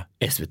 TV4,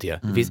 SVT?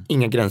 Det finns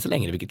inga gränser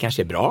längre, vilket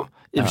kanske är bra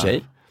i och för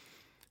sig.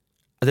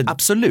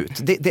 Absolut,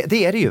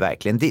 det är det ju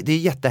verkligen. Det är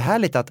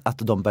jättehärligt att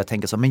de börjar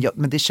tänka så.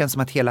 Men det känns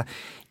som att hela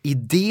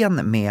idén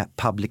med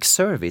public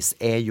service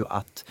är ju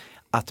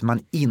att man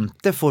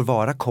inte får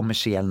vara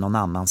kommersiell någon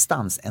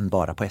annanstans än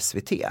bara på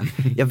SVT.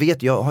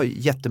 Jag har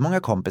jättemånga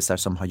kompisar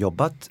som har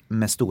jobbat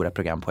med stora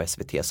program på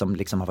SVT som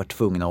liksom har varit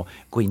tvungna att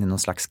gå in i någon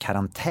slags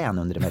karantän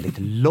under en väldigt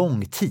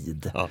lång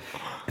tid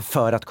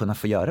för att kunna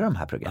få göra de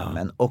här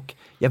programmen. Och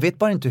jag vet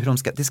bara inte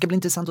hur det ska bli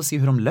intressant att se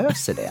hur de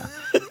löser det.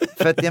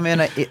 För att jag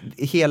menar,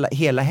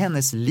 hela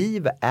hennes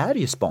liv är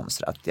ju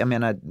sponsrat. Jag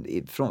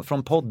menar,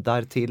 från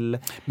poddar till...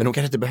 Men de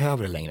kanske inte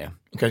behöver det längre.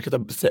 De kanske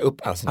ska säga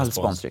upp all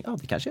sponsring. Ja,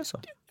 det kanske är så.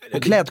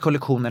 Och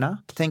klädkollektionerna,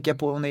 tänker jag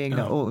på hon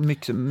egna. Och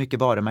mycket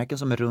varumärken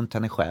som är runt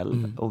henne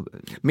själv. Och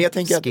men jag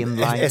tänker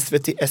att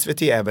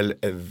SVT är väl,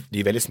 det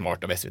är väldigt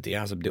smart av SVT.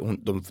 Alltså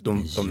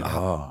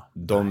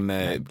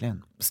de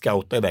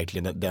scoutar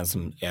verkligen den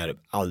som är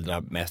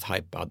allra mest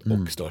hypad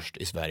och störst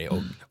i Sverige.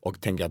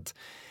 Och tänker att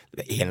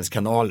hennes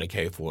kanaler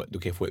kan ju få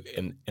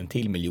en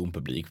till miljon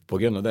publik på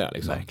grund av det.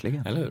 Liksom.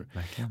 Verkligen. Eller hur?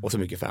 Verkligen. Och så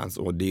mycket fans.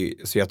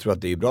 Så jag tror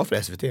att det är bra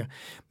för SVT.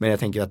 Men jag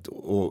tänker att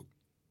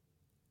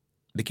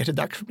det kanske är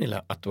dags för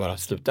Pernilla att bara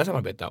sluta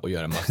samarbeta och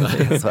göra en massa.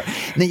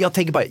 Nej, jag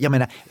tänker bara, jag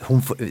menar,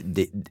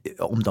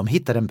 om de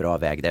hittar en bra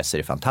väg där så är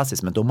det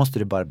fantastiskt, men då måste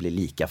det bara bli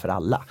lika för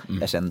alla.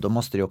 Då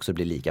måste det också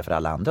bli lika för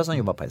alla andra som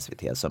jobbar på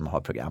SVT som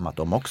har program, att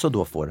de också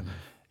då får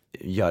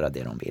göra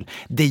det de vill.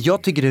 Det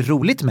jag tycker är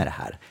roligt med det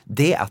här,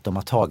 det är att de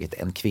har tagit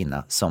en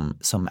kvinna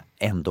som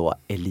ändå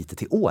är lite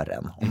till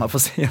åren, om man får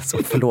säga så.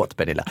 Förlåt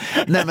Pernilla.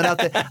 Nej, men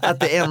att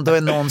det ändå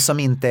är någon som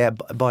inte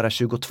är bara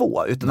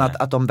 22, utan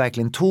att de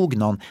verkligen tog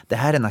någon. Det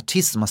här är en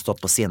artist som har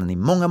stått på scenen i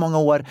många, många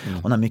år.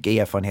 Hon har mycket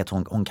erfarenhet,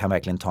 hon kan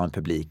verkligen ta en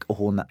publik och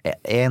hon är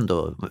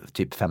ändå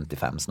typ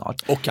 55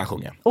 snart. Och kan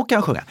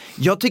sjunga.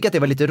 Jag tycker att det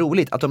var llite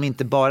roligt att de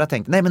inte bara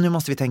tänkte, nej men nu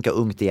måste vi tänka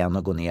ungt igen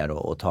och gå ner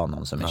och ta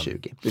någon som är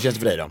 20. Hur känns det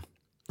för dig då?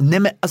 Nej,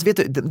 men alltså, vet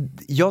du,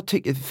 jag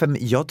tycker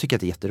att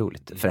det är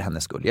jätteroligt för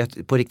hennes skull.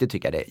 På riktigt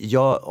tycker jag det.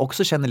 Jag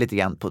också känner lite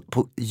grann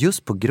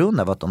just på grund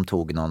av att de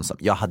tog någon som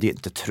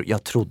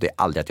jag trodde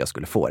aldrig att jag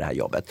skulle få det här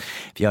jobbet.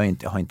 För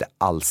jag har inte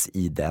alls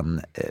i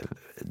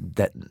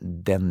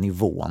den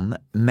nivån.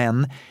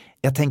 Men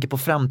jag tänker på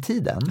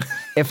framtiden,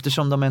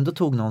 eftersom de ändå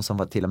tog någon som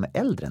var till och med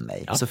äldre än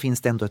mig, så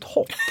finns det ändå ett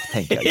hopp,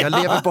 tänker jag. Jag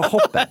lever på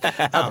hoppet.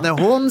 Att när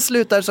hon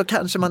slutar så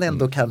kanske man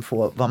ändå kan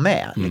få vara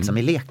med liksom,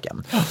 i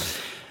leken.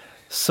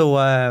 Så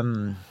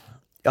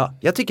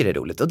jag tycker det är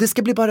roligt. Och det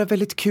ska bli bara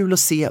väldigt kul att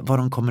se vad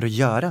de kommer att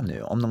göra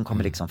nu. Om de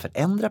kommer liksom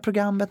förändra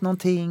programmet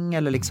någonting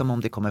eller liksom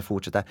om det kommer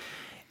fortsätta.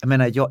 Jag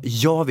menar,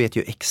 jag vet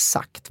ju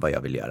exakt vad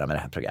jag vill göra med det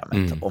här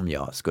programmet om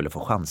jag skulle få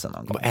chansen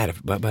någon gång.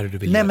 Vad är det du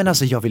vill göra? Nej, men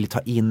alltså jag vill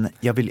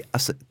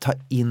ta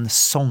in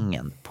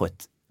sången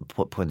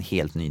på en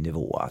helt ny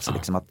nivå. Alltså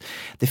liksom att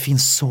det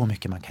finns så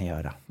mycket man kan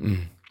göra.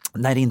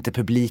 När inte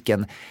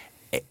publiken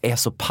är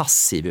så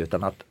passiv,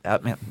 utan att,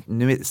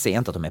 nu säger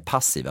jag inte att de är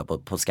passiva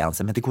på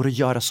Skansen, men det går att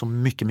göra så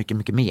mycket, mycket,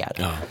 mycket mer.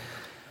 Ja.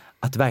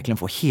 Att verkligen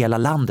få hela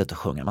landet att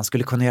sjunga. Man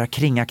skulle kunna göra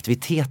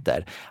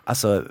kringaktiviteter.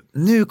 Alltså,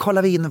 nu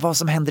kollar vi in vad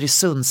som händer i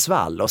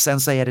Sundsvall och sen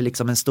så är det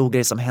liksom en stor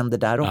grej som händer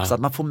där också. Ja.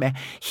 Att man får med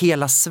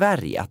hela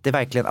Sverige.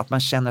 Att man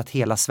känner att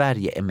hela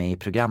Sverige är med i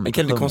programmet. Men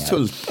kan du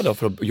konsulta då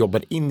för att jobba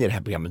in i det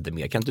här programmet lite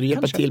mer? Kan inte du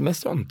hjälpa till med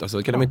sånt?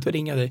 Alltså, kan de inte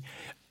ringa dig?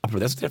 Apropå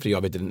det så träffade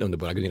jag den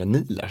underbara Gunilla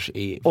Nilars.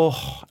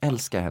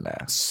 Älskar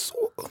henne. Så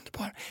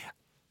underbar.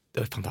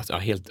 Det är fantastiskt, ja,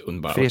 helt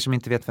underbart. För er som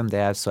inte vet vem det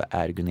är så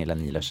är Gunilla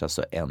Nilars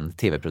alltså en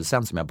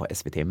tv-producent som jag på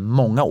SVT i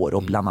många år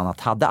och bland annat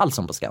hade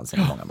Allsång på Skansen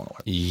i många år.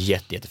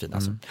 Jättefin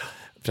alltså.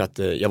 För att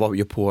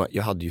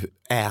jag hade ju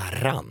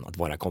äran att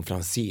vara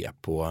konferencier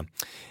på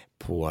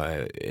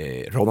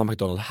Ronald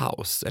McDonald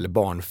House eller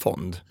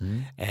Barnfond,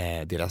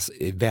 deras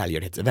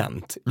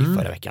välgörenhetsevent i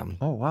förra veckan.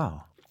 Oh, wow.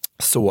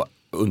 Så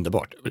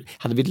underbart.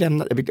 Hade vi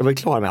lämnat, jag var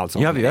klar med allt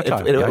sånt. Ja, vi är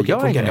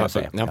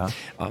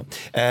klara.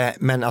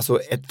 Men alltså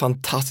ett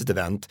fantastiskt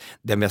event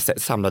där vi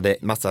samlade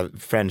massa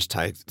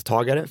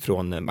franchisetagare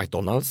från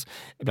McDonalds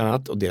bland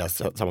annat och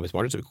deras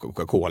samarbetspartners,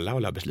 Coca-Cola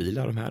och Löfbergs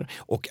Lila och de här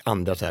och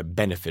andra så här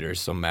benefiters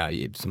som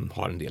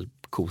har en del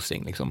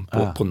kosing liksom,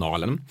 på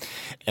Nalen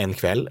en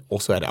kväll.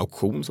 Och så är det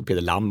auktion, så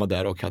Peder Lam var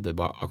där och hade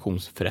bara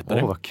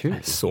auktionsförrättare. Vad kul.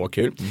 Så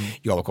kul.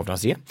 Jag var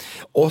konferencier.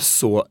 Och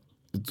så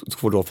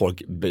får då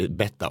folk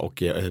betta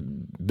och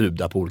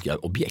buda på olika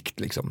objekt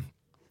liksom.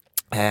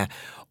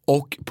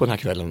 Och på den här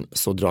kvällen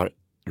så drar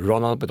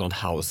Ronald McDonald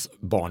House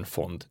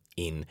barnfond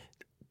in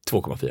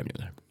 2,4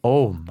 miljoner.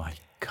 Oh my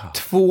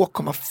god.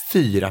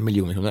 2,4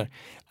 miljoner kronor.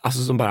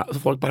 Alltså som bara, så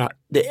folk bara,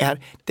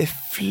 det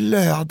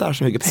flödar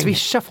så mycket pengar.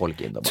 Swishar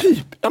folk in dem?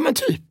 Typ. Det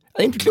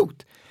är inte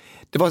klokt.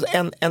 Det var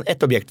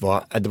ett objekt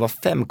det var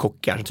 5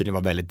 kockar som tydligen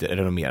var väldigt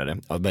renommerade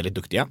och väldigt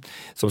duktiga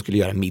som skulle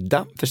göra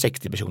middag för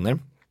 60 personer.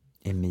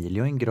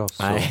 Emilio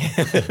Ingrosso. Nej,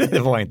 det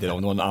var inte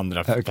de, någon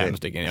andra 5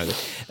 stycken.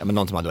 Ja, men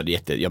någon som hade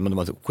varit men de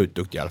var sjukt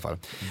duktiga i alla fall.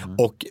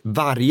 Och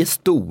varje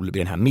stol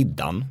vid den här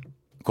middagen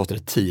kostade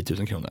 10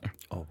 000 kronor.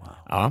 Oh, wow.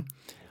 Ja.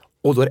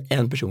 Och då är det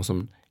en person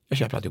som, jag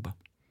köper alltihopa.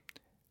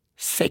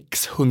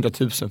 600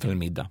 000 för en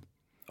middag.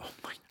 Oh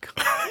my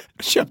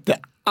god. Köpte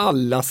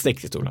alla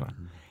 60 stolarna.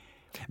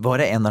 Var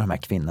det en av de här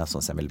kvinnorna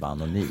som sen vill vara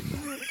anonym?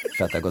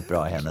 För att det har gått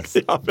bra i hennes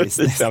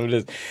business.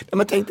 Ja,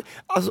 men tänk,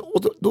 alltså,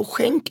 och då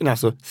skänker ni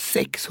alltså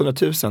 600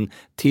 000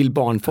 till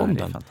barnfonden.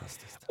 Ja, det är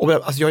fantastiskt. Och,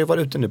 alltså, jag har ju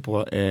varit ute nu på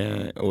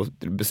och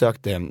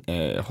besökte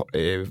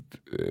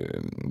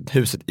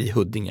huset i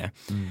Huddinge.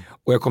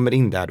 Och jag kommer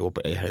in där då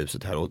på det här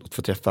huset här och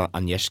får träffa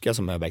Agnieszka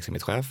som är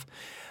verksamhetschef.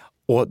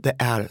 Och det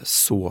är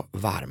så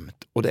varmt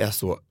och det är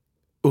så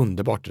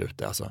underbart där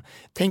ute. Alltså.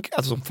 Tänk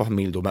alltså, som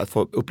familj då, att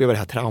få uppleva det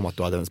här traumat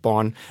då, att ens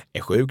barn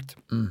är sjukt.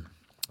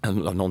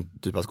 Av någon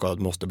typ av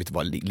skada måste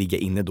ligga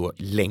inne då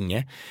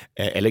länge.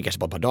 Eller kanske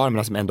bara ett par dagar, men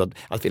alltså ändå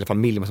att hela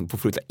familjen får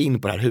flytta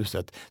in på det här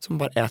huset som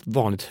bara är ett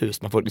vanligt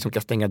hus. Man får liksom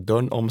kan stänga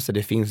dörren om sig,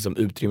 det finns liksom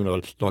utrymme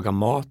att laga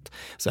mat.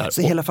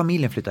 Så hela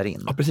familjen flyttar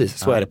in? Ja, precis.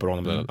 Så är det på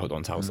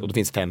Ronald House. Och det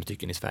finns 5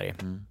 stycken i Sverige.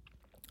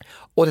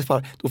 Och då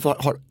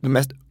har de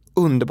mest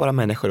underbara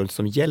människor runt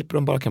som hjälper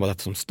dem, bara kan vara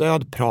som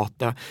stöd,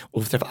 prata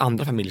och träffa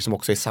andra familjer som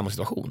också är i samma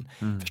situation.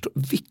 Förstå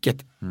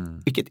vilket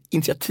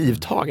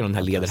initiativtagande den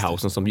här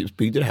Lederhausen som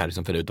byggde det här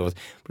liksom förut, och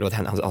att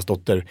hans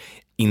dotter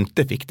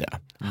inte fick det.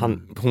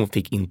 Hon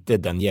fick inte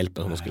den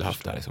hjälpen som hon skulle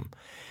haft där liksom.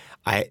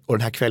 Nej, och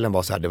den här kvällen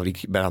var så här, det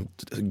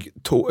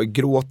var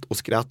gråt och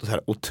skratt och så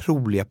här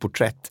otroliga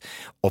porträtt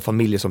av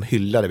familjer som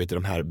hyllade, vet du,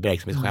 de här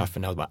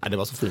verksamhetscheferna. Och det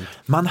var så fint.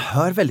 Man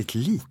hör väldigt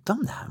lite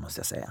om det här, måste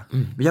jag säga.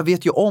 Jag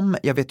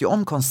vet ju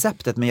om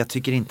konceptet, men jag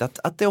tycker inte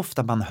att det är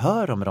ofta man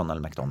hör om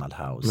Ronald McDonald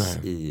House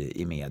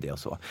i media och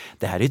så.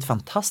 Det här är ett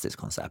fantastiskt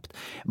koncept.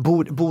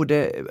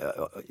 Borde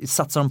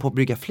satsa de på att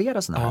brygga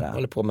flera sådana här? Ja, jag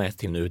håller på med ett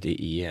till nu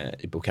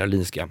på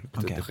Karolinska, det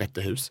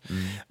 6:e hus.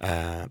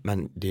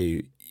 Men det är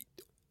ju,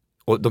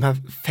 och de här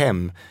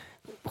 5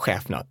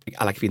 cheferna,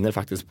 alla kvinnor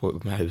faktiskt på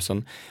de här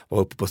husen, var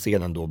uppe på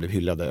scenen då och blev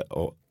hyllade,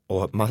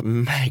 och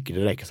man märker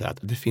direkt så här att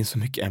det finns så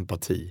mycket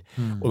empati.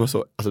 Och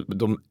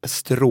de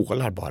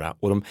strålar bara,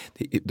 och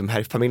de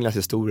här familjernas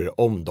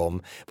historier om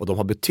dem, vad de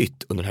har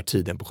betytt under den här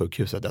tiden på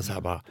sjukhuset, det är så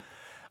här bara,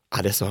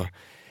 det är så,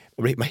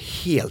 och blir man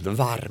helt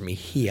varm i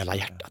hela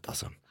hjärtat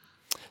alltså.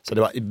 Så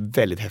det var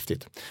väldigt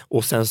häftigt.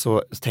 Och sen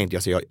så tänkte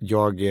jag, så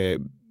jag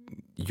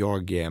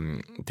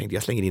tänkte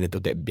jag slänger in ett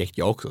objekt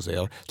jag också, så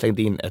jag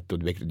slängde in ett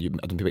objekt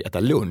att de äta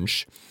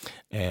lunch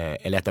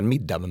eller äta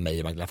middag med mig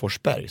och Magdalena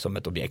Forsberg som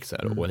ett objekt så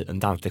här, och en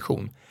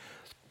danslektion.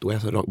 Då är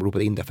jag så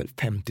ropade in där för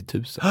 50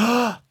 000.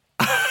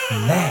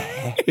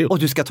 Nej! Och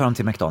du ska ta dem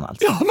till McDonalds?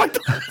 Ja,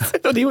 McDonalds!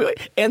 Det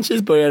är en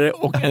cheeseburgare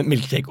och en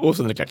milkshake och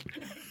så är det klart.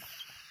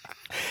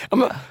 Ja,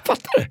 men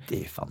fattar du?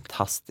 Det är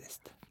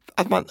fantastiskt.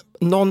 Att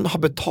någon har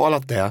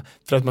betalat det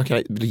för att man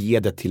kan ge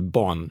det till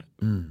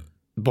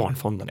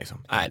barnfonden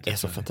liksom. Nej, det är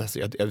så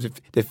fantastiskt.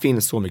 Det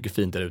finns så mycket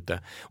fint där ute,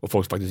 och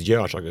folk faktiskt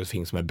gör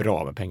saker som är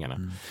bra med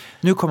pengarna.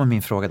 Nu kommer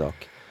min fråga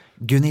dock.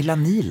 Gunilla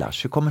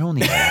Nilas, hur kommer hon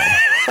in i det här?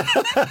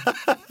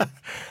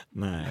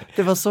 Nej.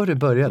 Det var så det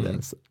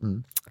började.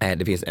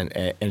 Det finns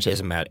en tjej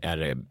som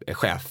är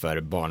chef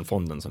för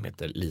barnfonden som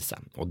heter Lisa,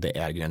 och det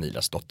är Gunilla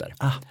Nilas dotter.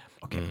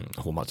 Okay.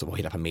 Hon var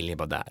hela familjen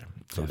var där.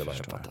 Så det var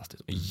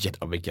fantastiskt.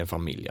 Vilken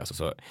familj alltså,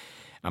 så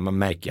ja, man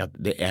märker att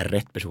det är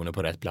rätt personer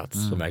på rätt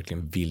plats som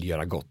verkligen vill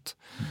göra gott.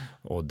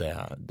 Och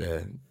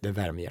det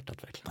värmer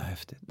hjärtat verkligen.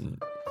 Häftigt.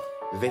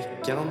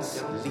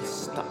 Veckans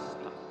lista.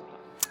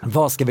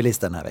 Vad ska vi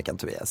lista den här veckan,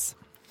 Tobias?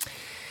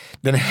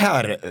 Den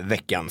här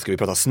veckan ska vi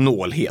prata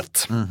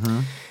snålhet.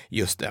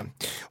 Just det.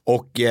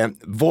 Och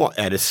vad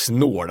är det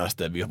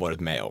snålaste vi har varit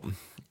med om?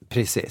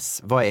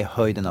 Precis. Vad är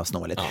höjden av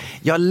snålhet? Ja.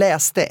 Jag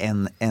läste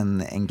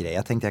en grej.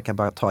 Jag tänkte jag kan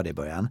bara ta det i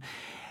början.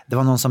 Det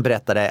var någon som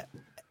berättade.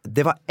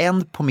 Det var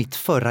en på mitt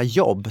förra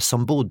jobb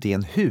som bodde i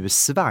en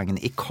husvagn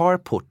i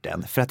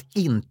carporten för att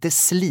inte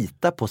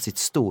slita på sitt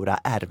stora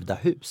ärvda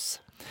hus.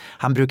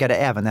 Han brukade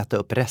även äta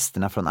upp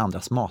resterna från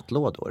andras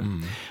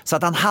matlådor. Så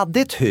att han hade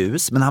ett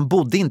hus, men han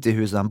bodde inte i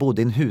huset. Han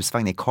bodde i en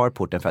husvagn i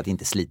carporten för att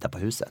inte slita på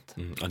huset.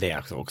 Och det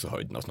är också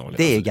höjden av snålhet.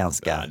 Det är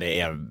ganska, det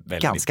är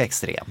väldigt, ganska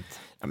extremt.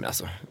 Ja, men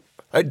alltså,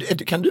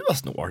 kan du vara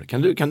snål?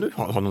 Kan du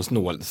ha någon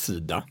snål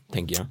sida,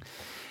 tänker jag?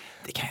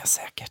 Det kan jag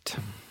säkert.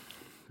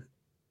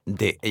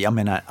 Jag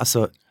menar,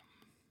 alltså,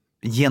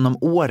 genom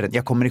åren,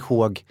 jag kommer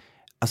ihåg,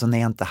 alltså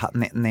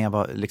när jag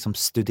var liksom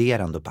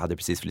studerande och hade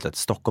precis flyttat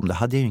till Stockholm, då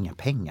hade jag ju inga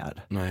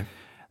pengar. Nej.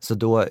 Så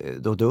då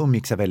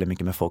umgicks jag väldigt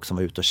mycket med folk som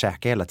var ute och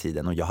käkade hela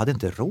tiden och jag hade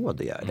inte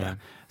råd att göra det. Nej.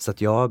 Så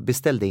att jag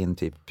beställde in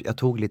jag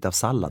tog lite av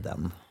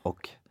salladen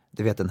och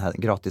du vet den här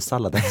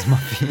gratissalladen som man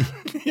fick.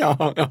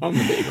 Ja, men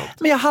det är gott.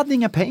 Men jag hade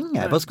inga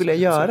pengar, vad skulle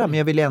jag göra? Men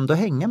jag ville ändå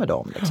hänga med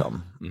dem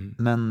liksom.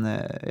 Men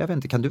jag vet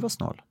inte, kan du vara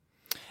snål?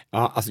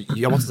 Ja, alltså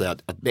jag måste säga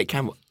att det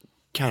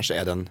kanske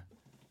är en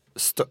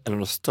av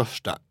de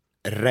största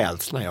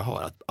rädslorna jag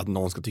har, att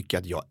någon ska tycka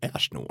att jag är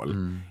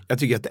snål. Jag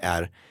tycker att det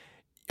är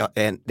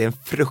en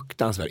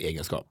fruktansvärd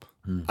egenskap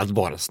att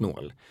vara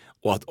snål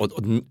och att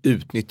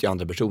utnyttja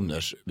andra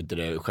personers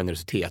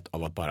generositet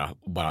av att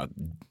bara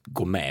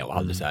gå med och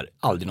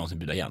aldrig någonsin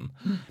bjuda igen.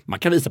 Man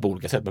kan visa på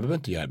olika sätt, man behöver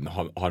inte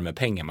ha det med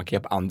pengar, man kan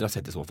göra på andra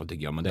sätt i så fall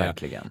tycker jag, men det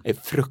är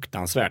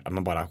fruktansvärt att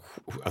man bara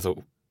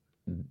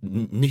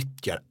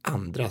nyttjar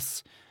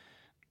andras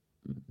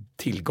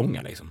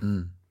tillgångar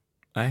liksom.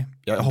 Nej,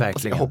 jag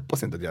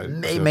hoppas inte att jag...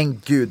 Nej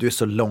men gud, du är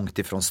så långt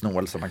ifrån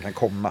snål som man kan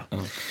komma.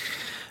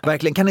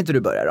 Verkligen, kan inte du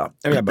börja då?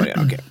 Jag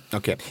börjar,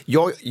 okej.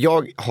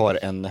 Jag har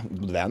en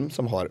vän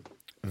som har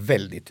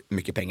väldigt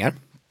mycket pengar.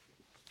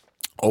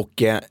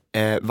 Och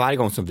varje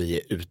gång som vi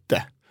är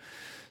ute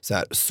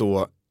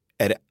så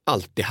är det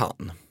alltid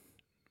han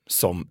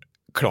som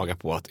klagar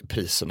på att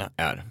priserna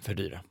är för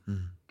dyra.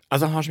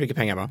 Alltså han har så mycket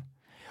pengar va?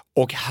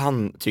 Och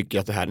han tycker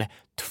att det här är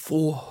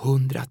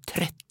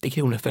 230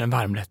 kronor för en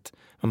varmrätt.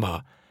 Man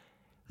bara,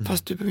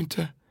 fast du behöver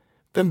inte...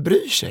 Vem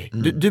bryr sig?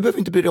 Du behöver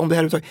inte bry dig om det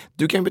här överhuvudtaget.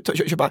 Du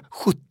kan köpa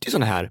 70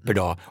 sådana här per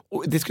dag.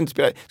 Och det ska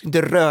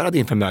inte röra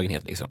din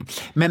förmögenhet liksom.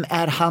 Men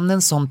är han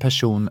en sån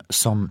person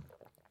som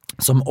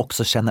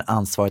också känner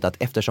ansvaret att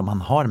eftersom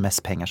han har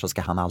mest pengar så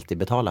ska han alltid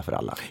betala för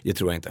alla? Det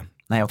tror jag inte.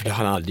 Nej, okay. Det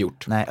har han aldrig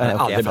gjort. Nej, han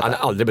har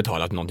aldrig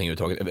betalat någonting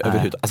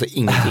överhuvudtaget. Alltså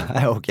ingenting.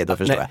 Okej, då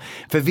förstår jag.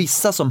 För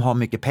vissa som har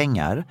mycket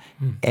pengar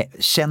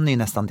känner ju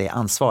nästan det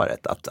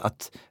ansvaret.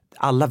 Att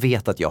alla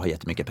vet att jag har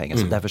jättemycket pengar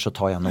så därför så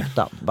tar jag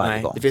notan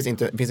varje gång. Det finns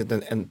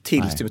inte en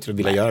tillstymmelse till att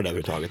vilja göra det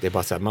överhuvudtaget. Det är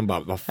bara så här, man bara,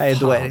 vad fan. Nej,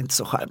 då är det inte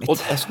så charmigt. Och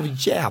det är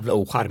så jävla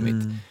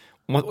ocharmigt.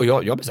 Och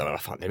jag blir så här,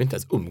 vad fan, jag vill inte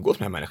ens umgås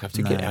med en människa. Jag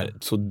tycker det är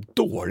så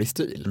dålig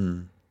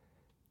stil.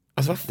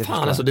 Alltså vad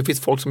fan, alltså, det finns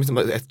folk som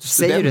liksom,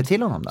 säger du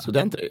till honom då?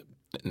 Studenter?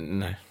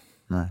 Nej.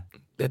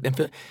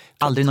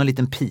 Aldrig någon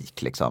liten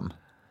pik liksom?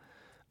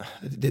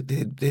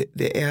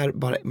 Det är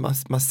bara,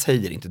 man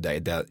säger inte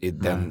det i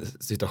den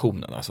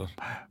situationen alltså.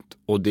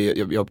 Och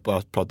jag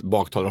bara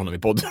baktalar honom i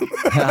podden.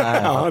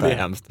 Ja, det är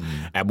hemskt.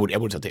 Jag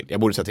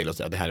borde säga till och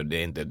säga att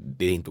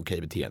det är inte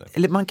okej beteende.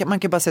 Eller man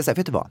kan bara säga så här,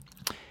 vet du vad?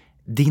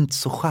 Det är inte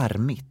så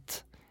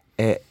charmigt.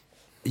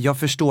 Jag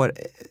förstår,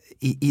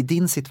 i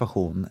din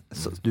situation,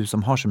 du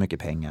som har så mycket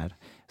pengar,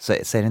 så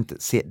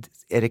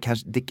är det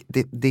kanske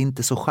det är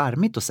inte så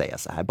charmigt att säga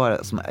så här,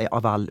 bara som,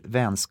 av all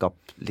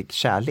vänskaplig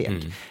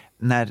kärlek.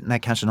 När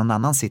kanske någon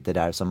annan sitter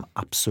där som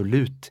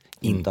absolut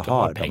inte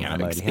har pengar,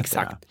 de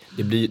möjligheterna. Exakt.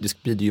 Det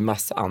sprider ju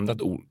massa andra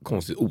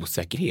konstig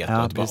osäkerhet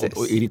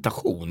och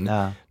irritation.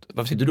 Ja.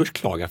 Varför sitter du och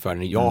klagar för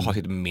när jag har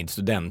sitt med min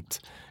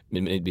student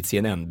med mitt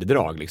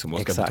CNN-bidrag liksom,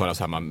 och ska betala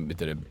samma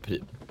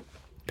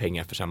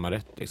pengar för samma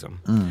rätt liksom.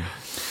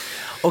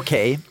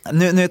 Okej,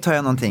 nu tar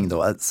jag någonting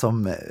då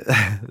som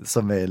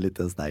är en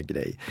liten sån här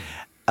grej.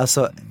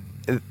 Alltså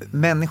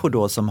människor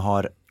då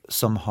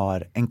som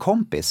har en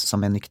kompis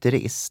som är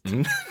nykterist,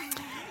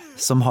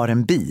 som har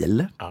en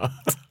bil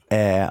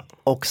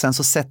och sen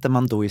så sätter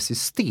man då i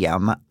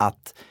system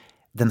att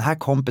den här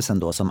kompisen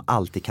då som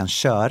alltid kan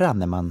köra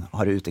när man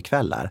har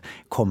utekvällar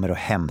kommer och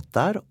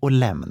hämtar och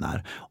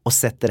lämnar och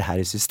sätter det här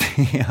i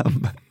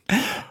system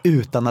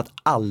utan att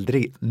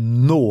aldrig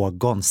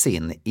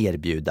någonsin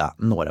erbjuda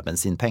några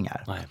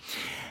bensinpengar.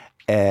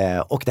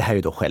 Och det här är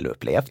ju då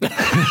självupplevt.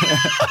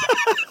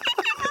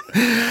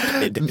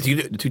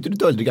 Tyckte du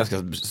döljde ganska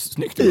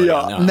snyggt i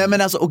början. Ja. Nej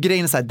men alltså, och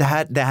grejen är så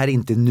här, det här är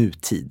inte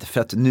nutid.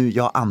 För att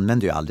jag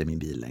använder ju aldrig min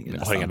bil längre.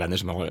 Jag har inga vänner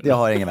som har det. Jag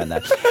har inga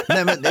vänner.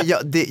 Nej men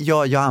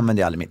jag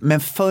använder ju aldrig min. Men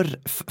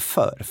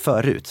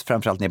förut,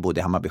 framförallt när jag bodde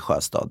i Hammarby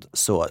Sjöstad,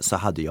 så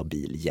hade jag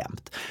bil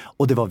jämt.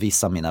 Och det var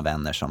vissa av mina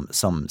vänner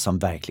som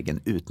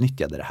verkligen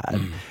utnyttjade det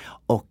här.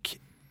 Och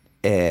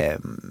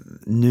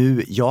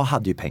nu, jag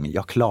hade ju pengar,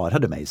 jag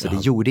klarade mig så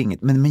det gjorde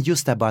inget. Men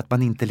just det här bara att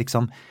man inte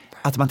liksom,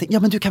 att man tänker, ja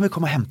men du kan väl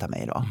komma och hämta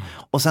mig då.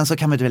 Och sen så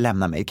kan du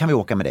lämna mig, kan vi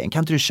åka med dig. Kan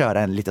inte du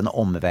köra en liten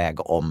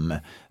omväg om,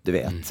 du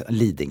vet,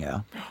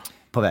 Lidingö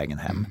på vägen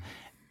hem.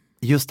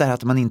 Just det här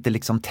att man inte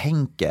liksom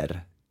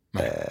tänker,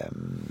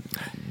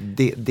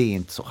 det är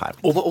inte så charmigt.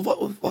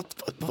 Och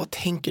vad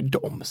tänker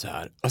de så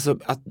här? Alltså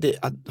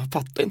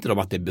fattar inte de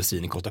att det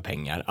bensin kostar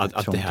pengar?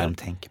 Jag tror inte de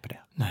tänker på det.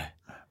 Nej.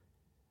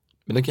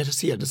 Men de kanske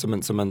ser det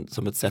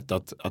som ett sätt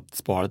att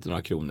spara till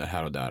några kronor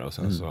här och där och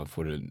sen så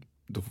får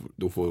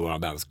våra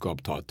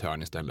vänskap ta ett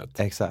törn istället.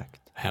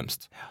 Exakt.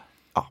 Hemskt.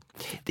 Ja,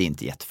 det är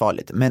inte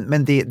jättefarligt.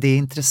 Men det är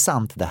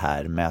intressant det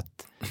här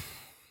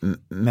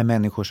med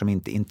människor som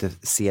inte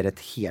ser ett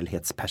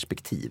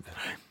helhetsperspektiv.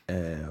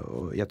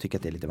 Och jag tycker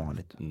att det är lite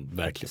vanligt.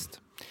 Verkligen.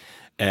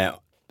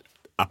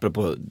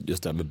 apropå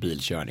just det här med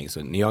bilkörning,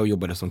 så när jag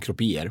jobbade som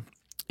kropier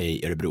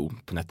i Örebro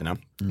på nätterna,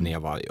 när jag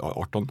var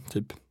 18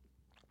 typ,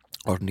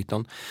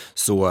 18-19,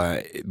 så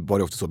var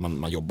det ofta så att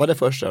man jobbade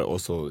först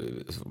och så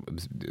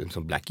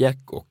som blackjack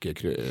och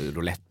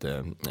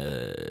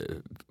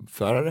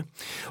roulette-förare.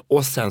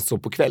 Och sen så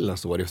på kvällen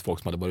så var det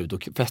folk som hade varit ute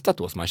och festat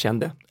då, som man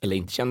kände eller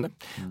inte kände,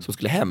 som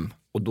skulle hem.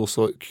 Och då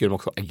så kunde de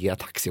också agera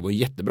taxi. Det var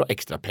jättebra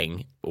extra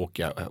peng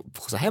och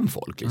skjutsa hem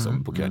folk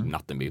liksom, på kvällen,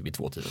 natten vid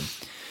 2-tiden.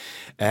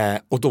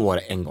 Och då var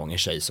det en gång en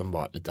tjej som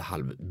var lite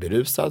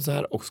halvberusad så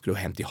här, och skulle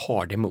hem till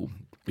Hardemo.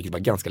 Vilket var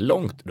ganska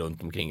långt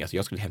runt omkring. Alltså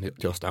jag skulle hem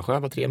till Östansjö,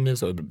 var 3 mil,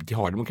 så till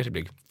Hardemo kanske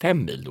blev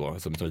 5 mil då,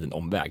 som en liten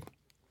omväg.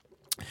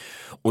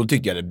 Och då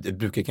tyckte jag det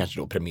brukar kanske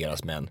då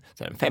premieras med en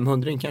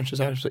 500 kanske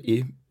så här, så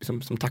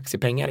som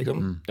taxipengar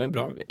liksom. Det är en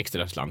bra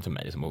extra slant för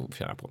mig liksom, att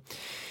tjäna på.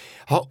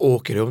 Ja,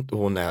 åker runt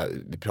och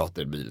vi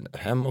pratade bilen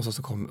hem och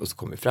så kom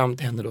vi fram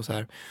till henne då så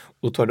här. Och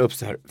då tar det upp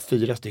så här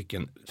 4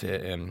 stycken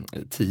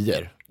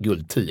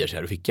guldtior så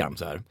här i fickan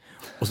så här.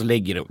 Och så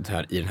lägger de det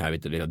här i den här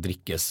lilla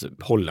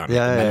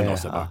drickeshållaren.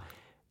 Ja.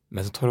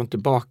 Men så tar de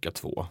tillbaka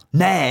 2.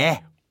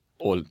 Nej!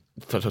 Och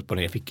tar på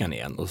ner fickan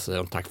igen och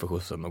säger tack för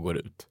skjutsen och går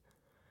ut.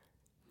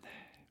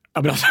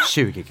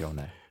 20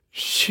 kronor.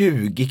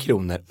 20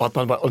 kronor.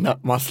 Och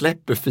när man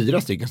släpper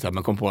 4 stycken så här,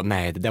 man kom på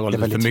nej, det där var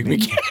lite för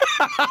mycket.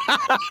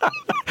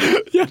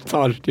 Jag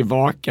tar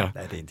tillbaka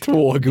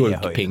 2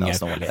 guldpengar.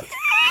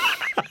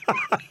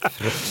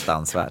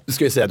 Fruktansvärt. Du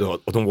ska ju säga då,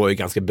 och de var ju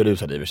ganska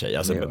berusade i och för sig.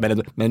 Alltså,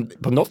 men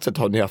på något sätt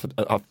har ni haft...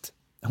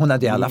 Hon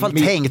hade i alla fall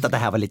tänkt att det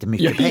här var lite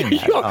mycket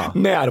pengar.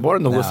 Närvaro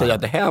nog att säga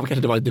att det här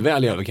kanske var lite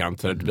väl i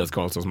överkant för Tobias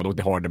Karlsson som hade åkt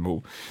till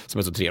Hardemo, som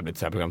är så trevligt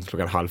så här program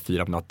klockan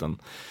 3:30 på natten.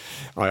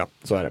 Ja,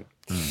 så är det.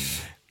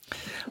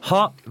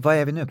 Vad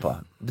är vi nu på?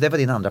 Det var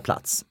din andra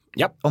plats.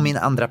 Ja. Och min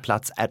andra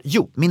plats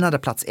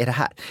är det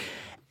här.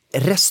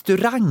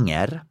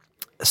 Restauranger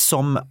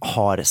som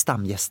har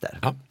stamgäster.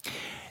 Ja.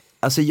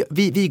 Alltså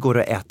vi går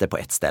och äter på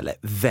ett ställe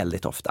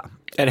väldigt ofta.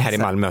 Är det här i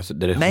Malmö?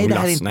 Där det nej, det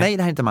här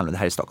är inte Malmö, det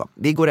här är i Stockholm.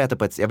 Vi går och äter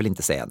på jag vill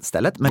inte säga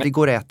stället, men vi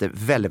går och äter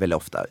väldigt, väldigt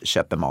ofta,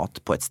 köper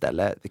mat på ett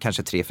ställe,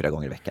 kanske 3-4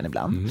 gånger i veckan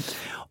ibland.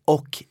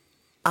 Och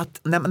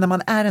att när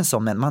man är en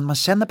sån, man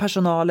känner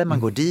personalen, man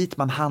går dit,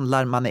 man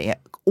handlar, man är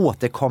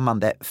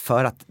återkommande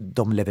för att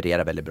de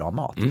levererar väldigt bra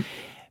mat.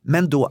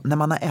 Men då när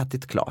man har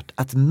ätit klart,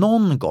 att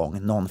någon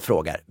gång någon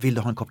frågar, vill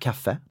du ha en kopp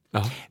kaffe?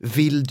 Ja.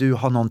 Vill du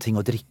ha någonting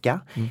att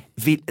dricka?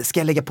 Ska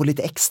jag lägga på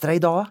lite extra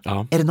idag?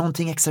 Ja. Är det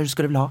någonting extra du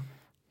skulle vilja ha?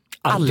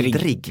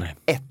 Aldrig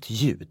ett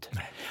ljud.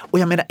 Nej. Och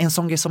jag menar, en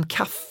sån grej som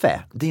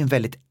kaffe, det är en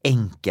väldigt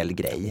enkel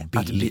grej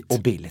och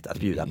billigt att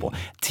bjuda på.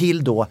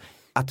 Till då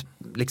att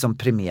liksom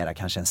premiera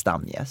kanske en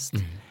stamgäst.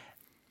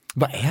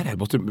 Vad är det?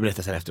 Måste du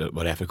berätta sen efter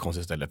vad det är för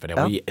konstigt ställe? För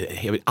jag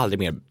vill aldrig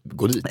mer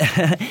gå dit.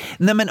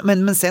 Nej,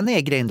 men sen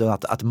är grejen då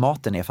att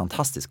maten är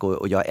fantastisk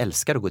och jag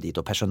älskar att gå dit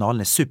och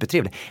personalen är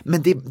supertrevlig.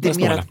 Men det är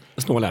mer att,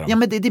 ja,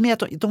 men det är mer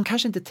att de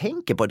kanske inte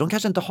tänker på det. De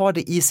kanske inte har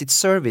det i sitt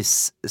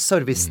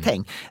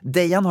service-tänk.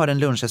 Dejan har en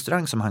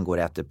lunchrestaurang som han går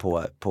och äter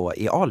på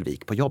i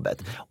Alvik på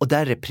jobbet. Och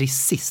där är det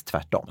precis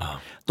tvärtom.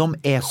 De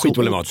är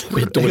skitdålig mat.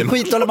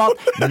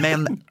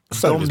 Men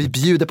de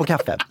bjuder på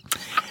kaffe.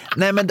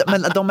 Nej, men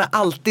de är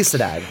alltid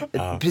sådär.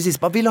 Precis,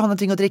 bara vill du ha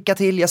någonting att dricka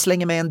till? Jag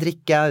slänger med en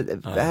dricka,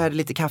 här är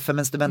lite kaffe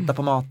medan du väntar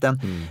på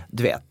maten.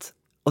 Du vet.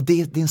 Och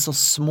det är en så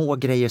små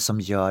grejer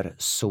som gör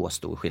så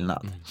stor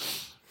skillnad.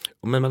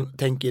 Men man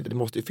tänker, det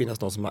måste ju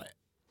finnas någon som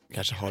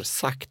kanske har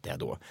sagt det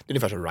då. Det är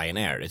ungefär som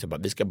Ryanair. Så bara,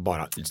 vi ska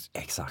bara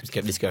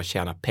vi ska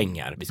tjäna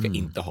pengar. Vi ska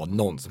inte ha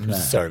någon som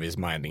service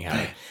minding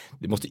här.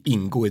 Det måste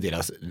ingå i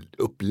deras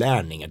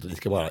upplärning. Att de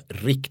ska vara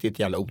riktigt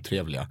jävla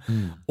otrevliga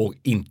och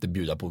inte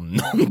bjuda på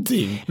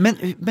någonting.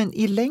 Men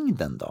i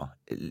längden då?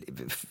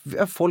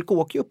 Folk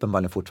åker ju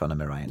uppenbarligen fortfarande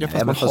med Ryanair.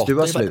 Även fast du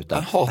har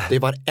slutat. Man hatar ju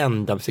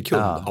varenda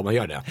sekund om man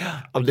gör det.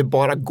 Om det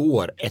bara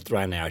går ett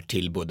Ryanair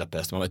till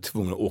Budapest och man är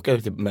tvungen att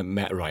åka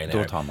med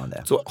Ryanair. Då tar man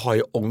det. Så har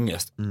jag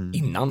ångest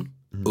innan,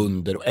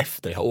 under och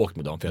efter jag har åkt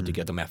med dem. För jag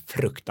tycker att de är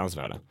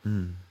fruktansvärda.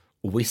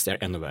 Och Wizz Air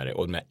ännu värre.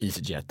 Och med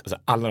EasyJet. Alltså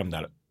alla de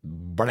där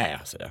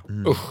säger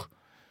jag. Usch.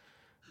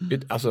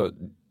 Alltså,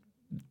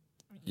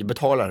 jag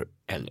betalar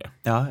hellre.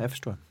 Ja,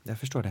 jag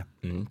förstår det.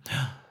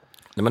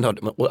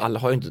 Och alla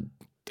har ju inte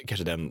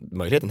kanske den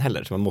möjligheten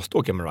heller, så man måste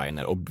åka med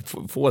Ryanair och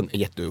få en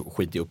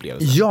jätteskitig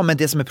upplevelse. Ja, men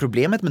det som är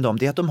problemet med dem,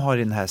 det är att de har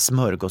den här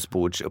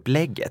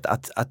smörgåsbordsupplägget,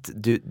 att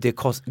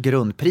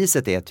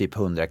grundpriset är typ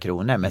 100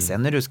 kronor, men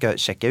sen när du ska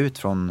checka ut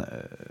från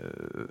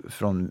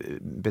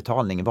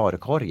betalning i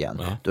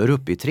varukorgen, då är du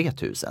uppe i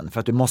 3000, för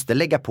att du måste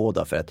lägga på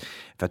då för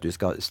att du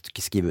ska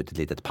skriva ut ett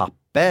litet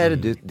papper.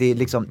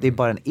 Det är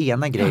bara en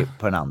ena grej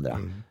på den andra.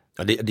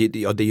 Ja,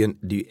 det är ju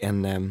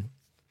en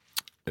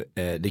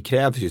det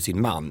krävs ju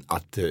sin man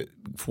att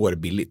få det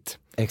billigt.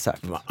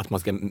 Exakt. Att man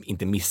ska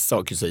inte missa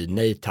och säga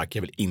nej tack,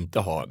 jag vill inte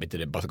ha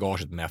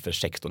bagaget med för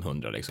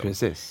 1600 liksom.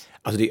 Precis.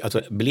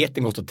 Alltså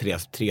biljetten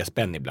kostar 3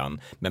 spänn ibland,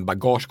 men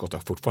bagage kostar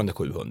fortfarande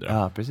 700.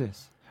 Ja,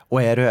 precis.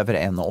 Och är du över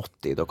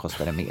 1,80 då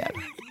kostar det mer.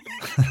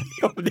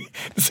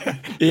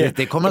 Ja,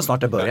 Det kommer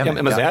snart att börja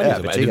med. Men så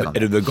är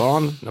du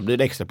vegan, då blir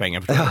det extra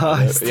pengar. Det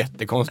är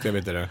jättekonstigt,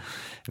 vet du.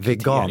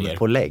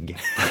 Veganpålägg.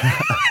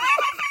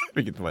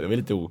 Vilket var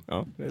lite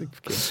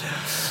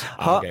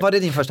Ja, var det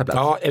din första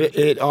plats?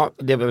 Ja,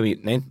 det var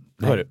min.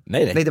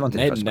 Nej, det var inte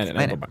din första plats.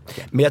 Nej.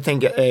 Okay. Men jag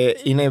tänker,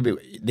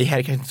 det här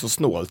är kanske inte så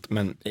snålt,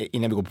 men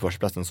innan vi går på första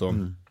platsen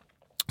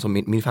så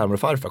min farmor och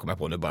farfar kom jag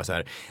på nu bara så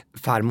här.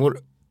 Farmor,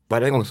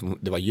 varje gång som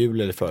det var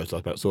jul eller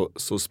födelsedag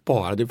så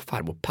sparade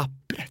farmor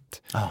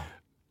pappret.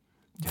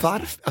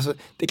 Alltså,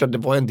 det är klart, det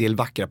var en del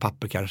vackra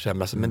papper kanske,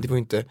 men det var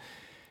inte,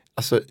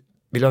 alltså,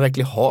 vill man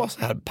verkligen ha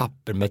så här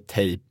papper med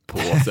tejp på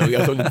sig? Och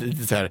jag såg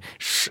lite så här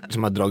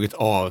som har dragit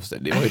av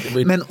sig.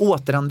 Men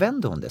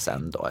återanvände hon det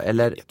sen då?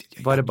 Eller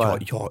var det bara...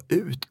 Jag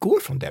utgår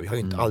från det. Vi har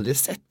ju inte aldrig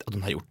sett att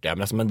hon har gjort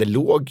det. Men det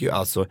låg ju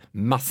alltså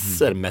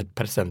massor med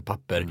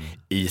presentpapper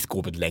i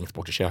skåpet längst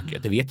bort i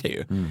köket. Det vet jag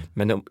ju.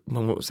 Men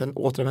sen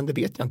återanvände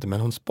vet jag inte.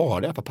 Men hon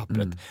sparade på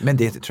pappret. Men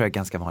det tror jag är ett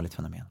ganska vanligt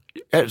fenomen.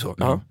 Är det så?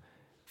 Ja.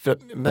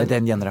 Men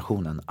den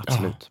generationen,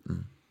 absolut.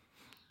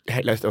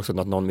 Jag läste också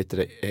att någon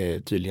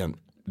tydligen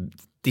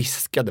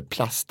diskade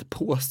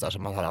plastpåsar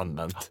som man har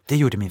använt. Det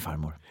gjorde min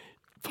farmor.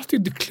 Fast det är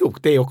inte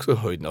klokt, det är också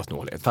höjden av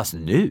snålhet. Fast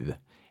nu,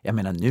 jag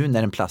menar nu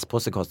när en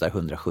plastpåse kostar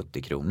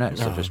 170 kronor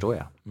så förstår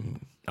jag.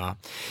 Ja.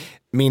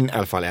 Min i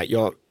alla fall är,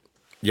 jag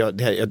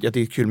det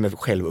är kul med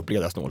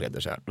självupplevda snålheter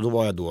så här.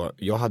 Och då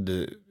jag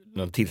hade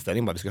någon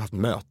tillställning bara, vi skulle ha haft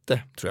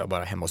möte tror jag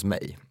bara hemma hos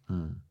mig.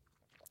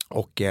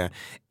 Och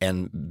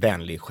en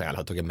vänlig själ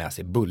hade tagit med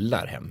sig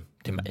bullar hem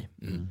till mig.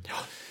 Ja.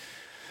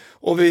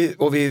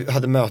 Och vi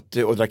hade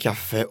möte och drack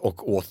kaffe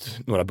och åt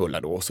några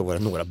bullar då. Och så var det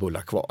några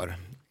bullar kvar.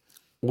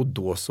 Och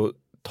då så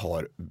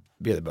tar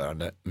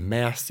vederbörande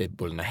med sig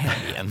bullarna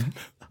hem igen.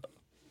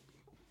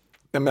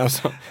 Men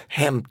alltså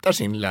hämtar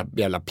sin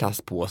jävla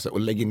plastpåse och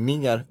lägger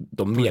ner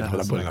de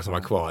medhållna bullarna som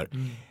var kvar.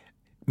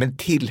 Men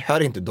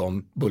tillhör inte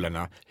de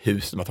bullarna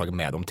huset man tagit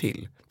med dem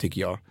till,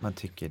 tycker jag. Man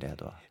tycker det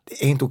då.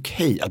 Det är inte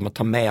okej att man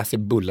tar med sig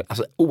bullar.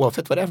 Alltså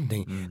oavsett vad det är för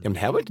någonting. Ja, men det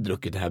här var inte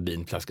druckit den här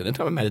vinflaskan. Den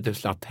tar man med lite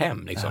slatt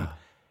hem liksom.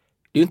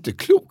 Det är ju inte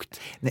klokt.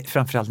 Nej,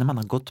 framförallt när man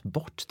har gått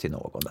bort till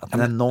någon.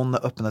 När någon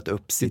har öppnat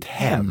upp sitt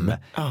hem.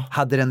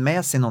 Hade den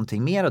med sig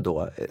någonting mer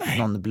då?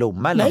 Någon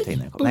blomma eller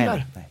någonting?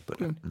 Bullar. Nej,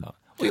 bullar.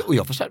 Och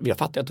jag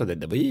fattar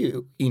att det var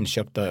ju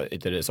inköpta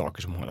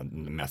saker som hon hade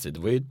med sig. Det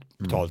var ju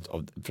betalt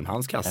från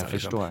hans kassa. Jag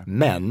förstår. Liksom.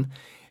 Men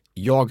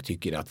jag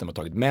tycker att när man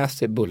tagit med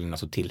sig bullarna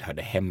så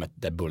tillhörde hemmet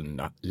där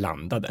bullarna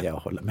landade. Jag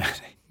håller med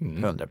dig.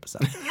 100%.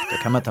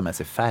 Då kan man ta med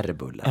sig färre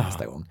bullar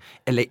nästa gång.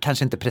 Eller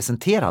kanske inte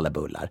presentera alla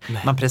bullar.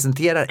 Nej. Man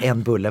presenterar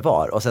en bulle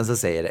var och sen så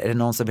säger är det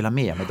någon som vill ha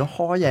med? Men då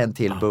har jag en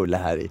till bulle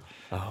här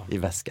i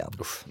väskan.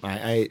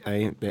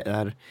 Nej, det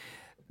är...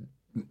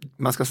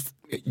 Man ska...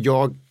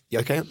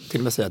 Jag kan till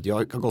och med säga att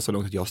jag kan gå så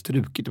långt att jag har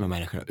strukit de här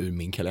människorna ur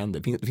min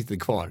kalender. Finns det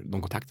kvar,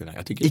 de kontakterna?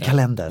 Jag tycker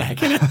kalendern?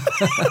 Nej,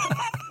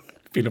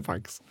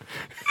 Filofax.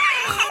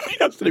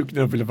 Jag har strukit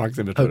de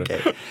Filofaxen. Okay.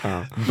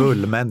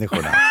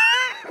 Bullmänniskorna.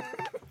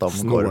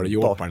 De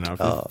går bort.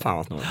 Fan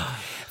vad snål.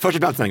 Första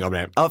platsen,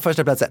 Gabriel. Ja,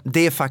 första platsen. Det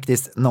är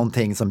faktiskt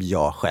någonting som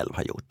jag själv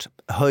har gjort.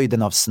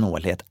 Höjden av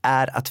snålhet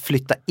är att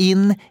flytta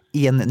in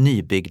i en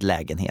nybyggd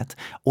lägenhet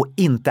och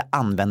inte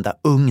använda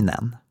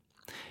ugnen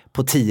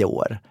på 10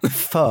 år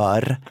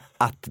för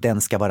att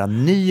den ska vara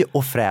ny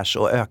och fräsch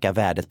och öka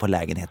värdet på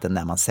lägenheten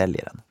när man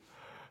säljer den.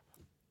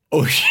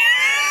 Oj!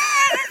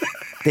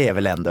 Det är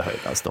väl ändå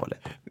höjden av snålhet.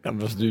 Ja,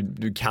 men alltså,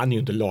 du kan ju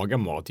inte laga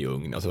mat i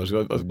ugn. Alltså,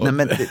 nej,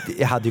 men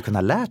jag hade ju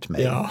kunnat lärt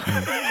mig. Ja.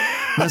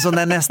 Men så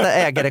när nästa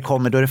ägare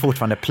kommer då är det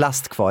fortfarande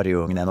plast kvar i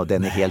ugnen och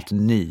den är helt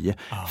ny.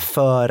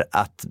 För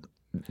att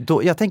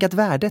då, jag tänker att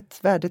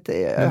värdet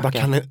är men vad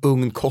kan en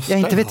ugn kosta? Ja,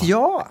 inte vet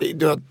jag.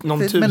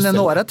 Men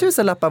några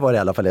tusenlappar var det i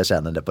alla fall jag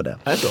kände på det.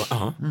 Är det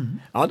så?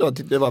 Ja,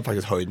 det var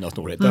faktiskt höjden av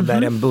snålhet.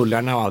 Där än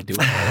bullarna och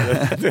alltihop.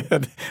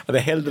 Jag hade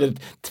hellre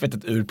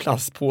tvättat ur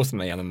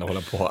plastpåsarna igen än att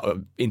hålla på och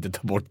inte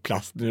ta bort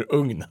plast ur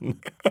ugnen.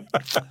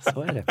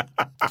 Så är det.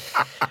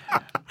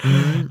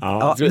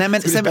 Nej,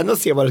 men sen spännande att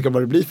se vad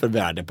det blir för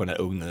värde på den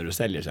här ugnen när du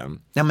säljer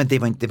sen. Ja, men det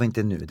var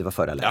inte nu, det var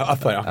förra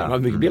lägenheten. Hur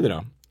mycket blev det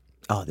då?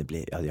 Ja,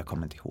 jag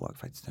kommer inte ihåg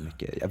faktiskt hur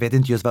mycket. Jag vet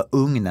inte just vad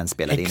ugnen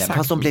spelade in.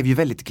 Fast de blev ju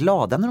väldigt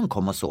glada när de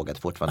kom och såg att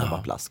fortfarande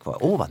var plast kvar.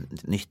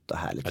 Vad nytt och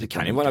härligt. Ja, det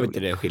kan ju vara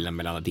lite skillnad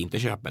mellan att inte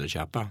köpa eller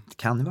köpa. Det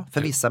kan det vara.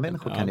 För vissa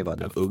människor kan det vara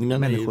det.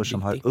 Ugnen människor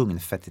som har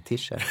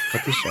ugnfetischer.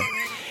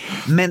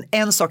 Men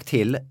en sak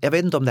till. Jag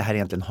vet inte om det här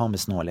egentligen har med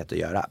snålhet att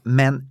göra.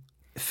 Men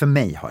för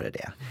mig har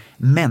det.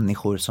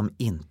 Människor som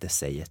inte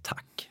säger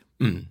tack.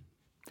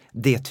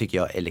 Det tycker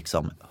jag är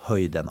liksom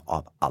höjden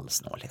av all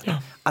snålhet.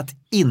 Ja. Att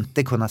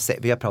inte kunna säga,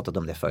 vi har pratat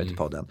om det förut i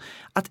podden,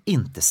 att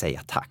inte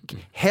säga tack.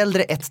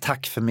 Hellre ett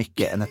tack för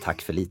mycket än ett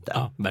tack för lite.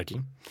 Ja,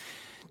 verkligen.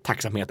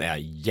 Tacksamhet är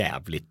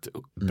jävligt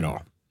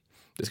bra.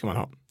 Det ska man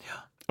ha. Ja.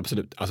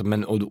 Absolut. Alltså,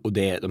 men, och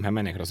de här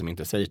människorna som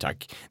inte säger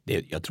tack,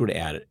 jag tror det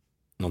är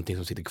någonting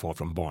som sitter kvar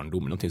från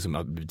barndomen, någonting som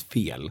har blivit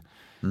fel.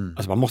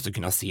 Alltså man måste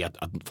kunna se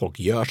att folk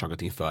gör saker och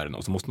ting för en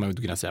och så måste man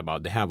inte kunna säga bara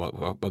det här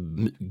var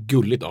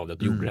gulligt av det att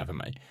du gjorde det här för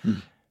mig.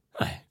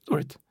 Nej,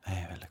 dåligt.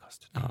 Nej, väldigt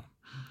konstigt. Ja.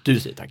 Du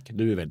säger tack.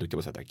 Du är väldigt duktig på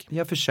att säga tack.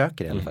 Jag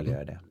försöker i alla fall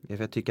göra det.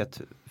 Jag tycker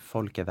att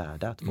folk är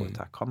värda att få ett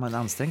tack. Har man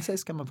ansträngt sig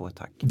ska man få ett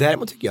tack.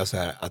 Däremot tycker jag så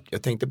här att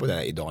jag tänkte på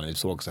det idag när vi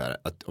såg så här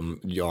att om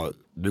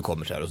du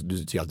kommer så här och du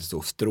ser alltid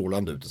så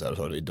strålande ut och så här, och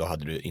så, då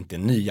hade du inte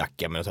en ny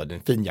jacka men så hade du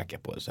en fin jacka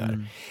på dig så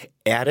här.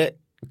 Är det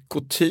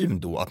kutym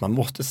då att man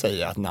måste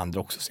säga att den andra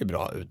också ser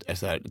bra ut?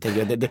 Så här,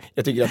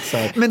 jag tycker att så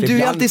här, men du är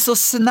ibland... alltid så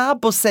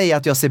snabb att säga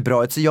att jag ser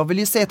bra ut, så jag vill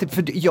ju säga till,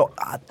 för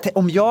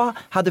om jag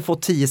hade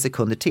fått 10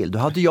 sekunder till, då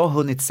hade jag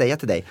hunnit säga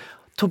till dig: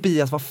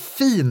 Tobias, vad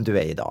fin du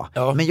är idag.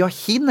 Ja. Men jag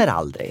hinner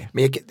aldrig.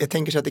 Men jag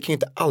tänker så att det kan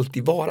inte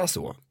alltid vara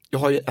så. Jag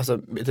har ju, alltså,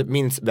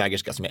 min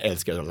vägerska som jag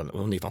älskar,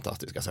 hon är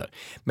fantastisk så här.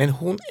 Men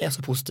hon är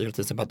så positiv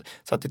till exempel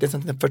så att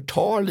det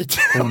förtar lite.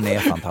 Hon är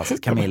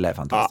fantastisk, Camilla är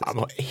fantastisk.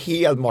 Ja,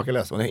 helt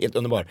makalös, hon är helt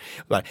underbar.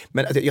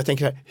 Men alltså, jag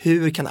tänker,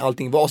 hur kan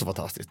allting vara så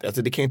fantastiskt?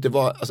 Alltså, det kan ju inte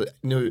vara, alltså,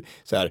 nu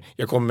så här,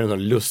 jag kommer med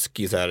en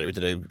luskig så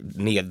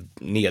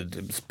här,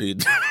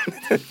 nedspydd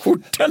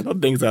skjorta eller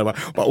någonting så här,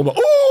 och bara,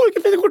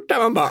 vilken fin skjorta,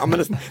 man bara,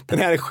 men den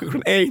här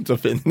skjortan är inte så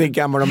fin, den är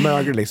gammal och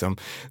mögel liksom.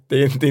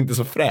 Det är inte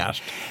så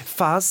fräscht.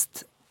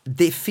 Fast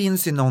det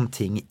finns ju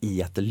någonting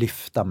i att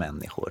lyfta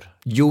människor.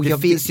 Jo, det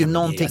finns ju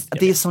någonting,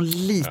 det är en sån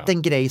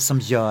liten grej som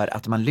gör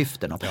att man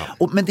lyfter något.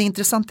 Ja. Men det är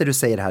intressant det du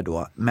säger här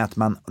då, med att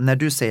när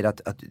du säger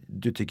att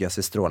du tycker jag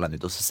ser strålande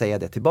ut, och så säger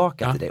jag det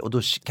tillbaka till dig, och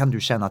då kan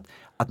du känna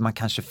att man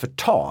kanske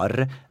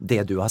förtar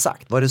det du har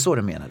sagt. Var det så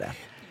du menade?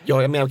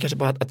 Ja, jag menar kanske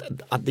bara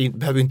att det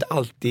behöver inte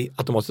alltid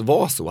att det måste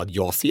vara så att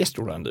jag ser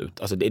strålande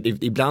ut. Alltså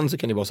ibland så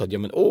kan det vara så att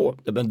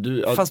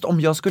du... Fast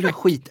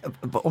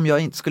om jag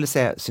inte skulle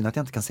säga, synd att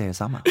jag inte kan säga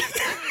detsamma.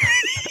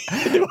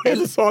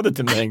 Eller sa det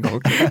till mig en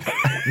gång.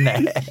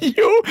 Nej.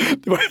 Jo,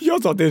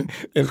 jag sa till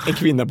en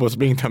kvinna på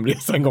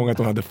springtamresa en gång att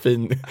hon hade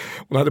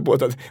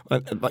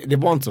det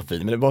var inte så fin,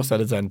 men det var så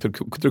här en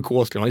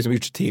turkos, hon hade liksom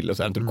gjort till och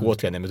så här en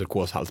turkosklänning med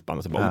turkoshalsband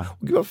och så bara,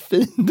 gud vad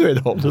fin du är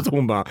idag. Så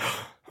hon bara,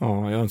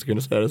 jag önskar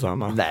kunde säga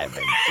detsamma. Nej, men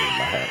det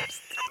var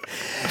hemskt.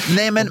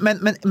 Nej,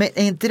 men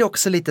är inte det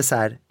också lite så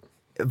här,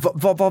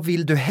 vad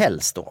vill du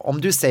helst då?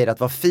 Om du säger att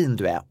vad fin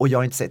du är och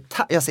jag inte säger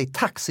jag säger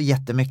tack så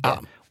jättemycket,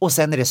 och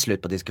sen är det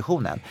slut på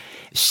diskussionen.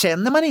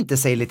 Känner man inte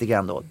sig lite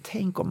grann då,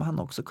 tänk om han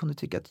också kunde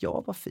tycka att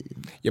jag var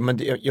fin? Men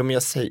det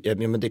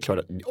är klart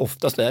att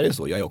oftast är det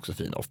så, jag är också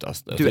fin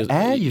oftast. Du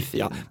är ju fin.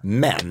 Ja,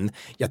 men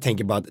jag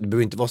tänker bara att det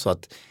behöver inte vara så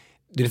att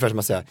det är ungefär som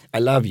att säga I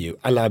love you.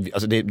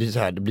 Alltså det blir så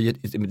här, det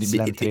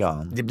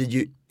blir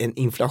ju en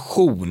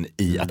inflation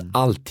i att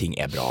allting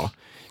är bra.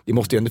 Det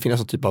måste ju ändå finnas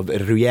en typ av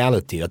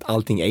reality, att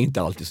allting är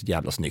inte alltid så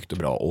jävla snyggt och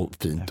bra och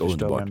fint och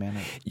underbart.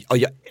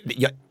 Jag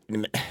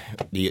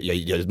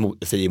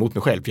säger emot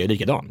mig själv, för jag är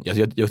likadan.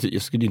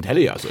 Jag skulle inte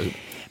heller göra så.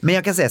 Men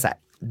jag kan säga så här,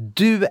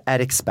 du är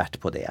expert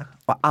på det,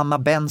 och Anna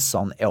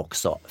Benson är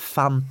också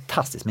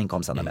fantastisk, min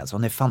kompis Anna Benson,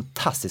 hon är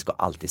fantastisk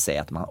och alltid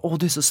säger att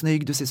du är så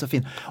snygg, du ser så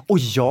fin. Och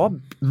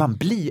man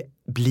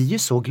blir ju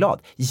så glad,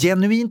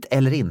 genuint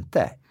eller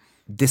inte.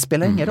 Det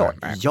spelar ingen roll.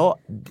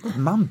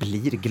 Man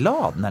blir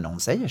glad när någon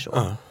säger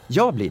så.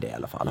 Jag blir det i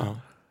alla fall.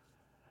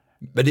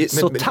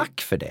 Så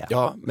tack för det.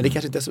 Ja, men det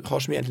kanske inte har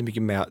så egentligen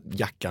mycket med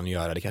jackan att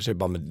göra. Det kanske är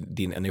bara med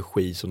din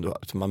energi som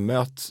man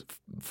möts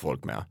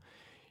folk med.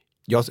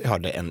 Jag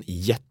hörde en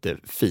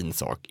jättefin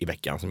sak i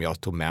veckan som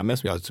jag tog med mig,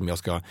 jag tror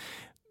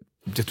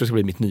det ska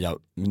bli min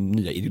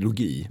nya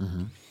ideologi.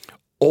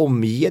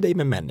 Omge dig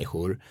med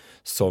människor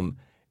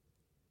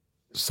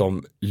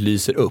som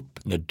lyser upp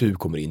när du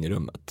kommer in i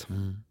rummet.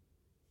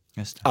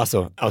 Just det.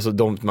 Alltså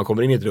man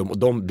kommer in i ett rum och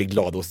de blir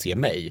glada att se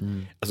mig.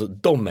 Alltså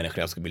de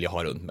människorna skulle vilja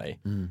ha runt mig.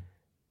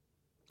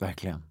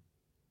 Verkligen.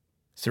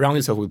 Surround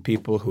yourself with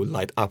people who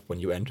light up when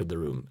you enter the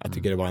room. Jag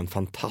tycker det var en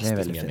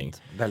fantastisk mening.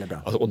 Fint. Väldigt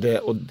bra. Alltså,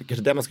 och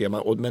kanske det man ska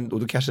göra, och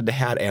då kanske det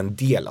här är en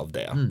del av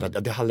det.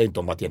 För det handlar inte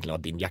om att egentligen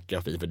att din jacka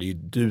är fin, för det är ju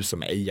du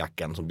som är i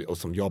jackan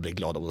som jag blir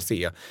glad av att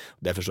se.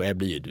 Därför så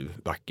blir ju du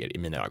vacker i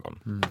mina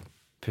ögon.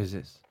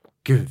 Precis.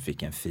 Gud,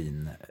 vilken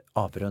fin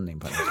avrundning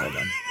på den här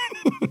podden.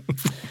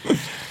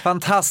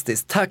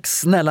 Fantastiskt. Tack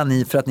snälla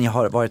ni för att ni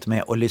har varit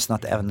med och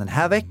lyssnat även den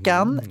här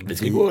veckan. Vi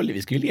ska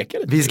ju leka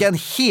lite. Vi ska en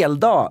hel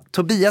dag.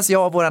 Tobias,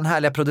 jag och våran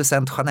härliga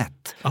producent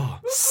Jeanette.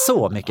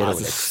 Så mycket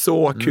roligt.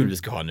 Så kul vi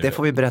ska ha nu. Det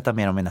får vi berätta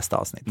mer om i nästa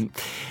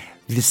avsnitt.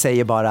 Vi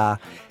säger bara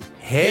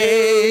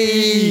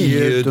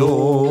hej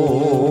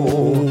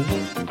då.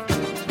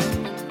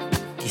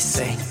 I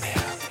säng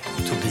med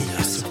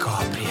Tobias och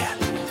Gabriel.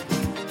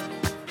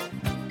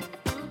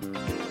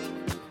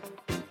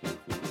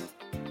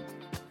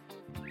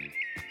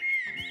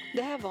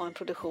 Det här var en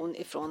produktion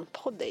ifrån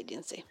Pod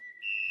Agency.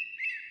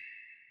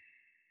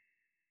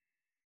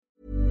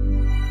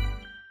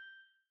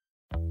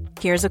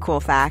 Here's a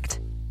cool fact.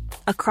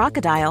 A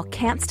crocodile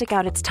can't stick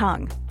out its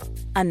tongue.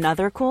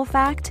 Another cool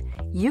fact,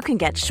 you can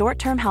get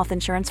short-term health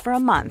insurance for a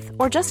month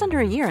or just under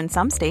a year in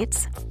some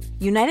states.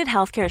 United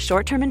Healthcare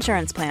short-term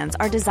insurance plans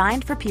are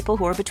designed for people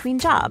who are between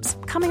jobs,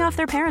 coming off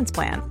their parents'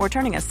 plan, or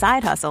turning a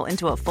side hustle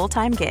into a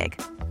full-time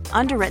gig.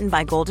 Underwritten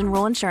by Golden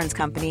Rule Insurance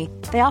Company,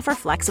 they offer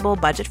flexible,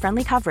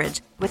 budget-friendly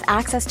coverage with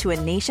access to a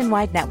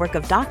nationwide network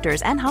of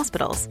doctors and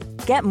hospitals.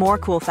 Get more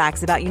cool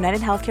facts about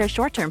United Healthcare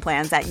short-term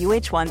plans at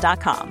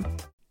uh1.com.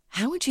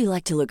 How would you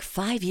like to look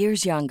 5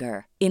 years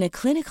younger? In a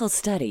clinical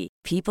study,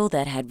 people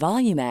that had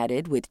volume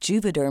added with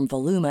Juvederm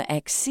Voluma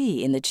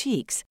XC in the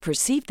cheeks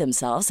perceived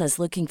themselves as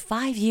looking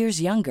 5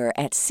 years younger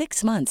at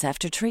 6 months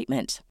after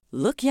treatment.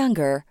 Look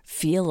younger,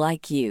 feel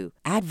like you.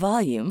 Add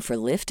volume for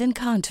lift and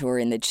contour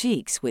in the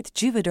cheeks with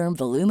Juvederm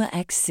Voluma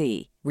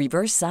XC.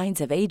 Reverse signs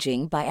of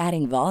aging by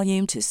adding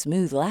volume to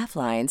smooth laugh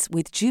lines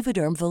with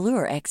Juvederm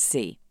Volure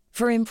XC.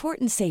 For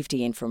important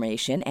safety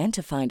information and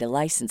to find a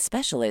licensed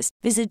specialist,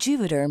 visit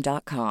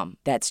Juvederm.com.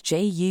 That's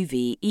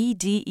JUVEDERM.com.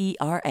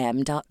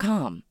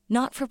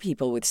 Not for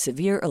people with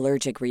severe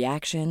allergic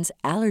reactions,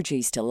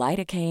 allergies to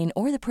lidocaine,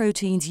 or the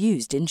proteins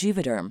used in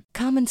Juvederm.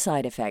 Common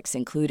side effects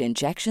include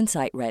injection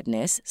site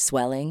redness,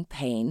 swelling,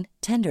 pain,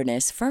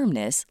 tenderness,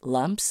 firmness,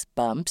 lumps,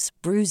 bumps,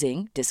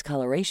 bruising,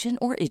 discoloration,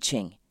 or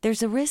itching.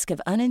 There's a risk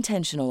of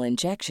unintentional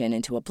injection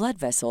into a blood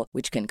vessel,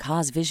 which can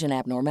cause vision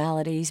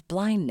abnormalities,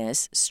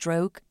 blindness,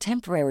 stroke,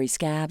 temporary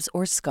scabs,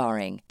 or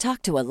scarring.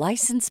 Talk to a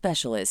licensed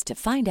specialist to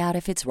find out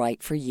if it's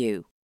right for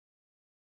you.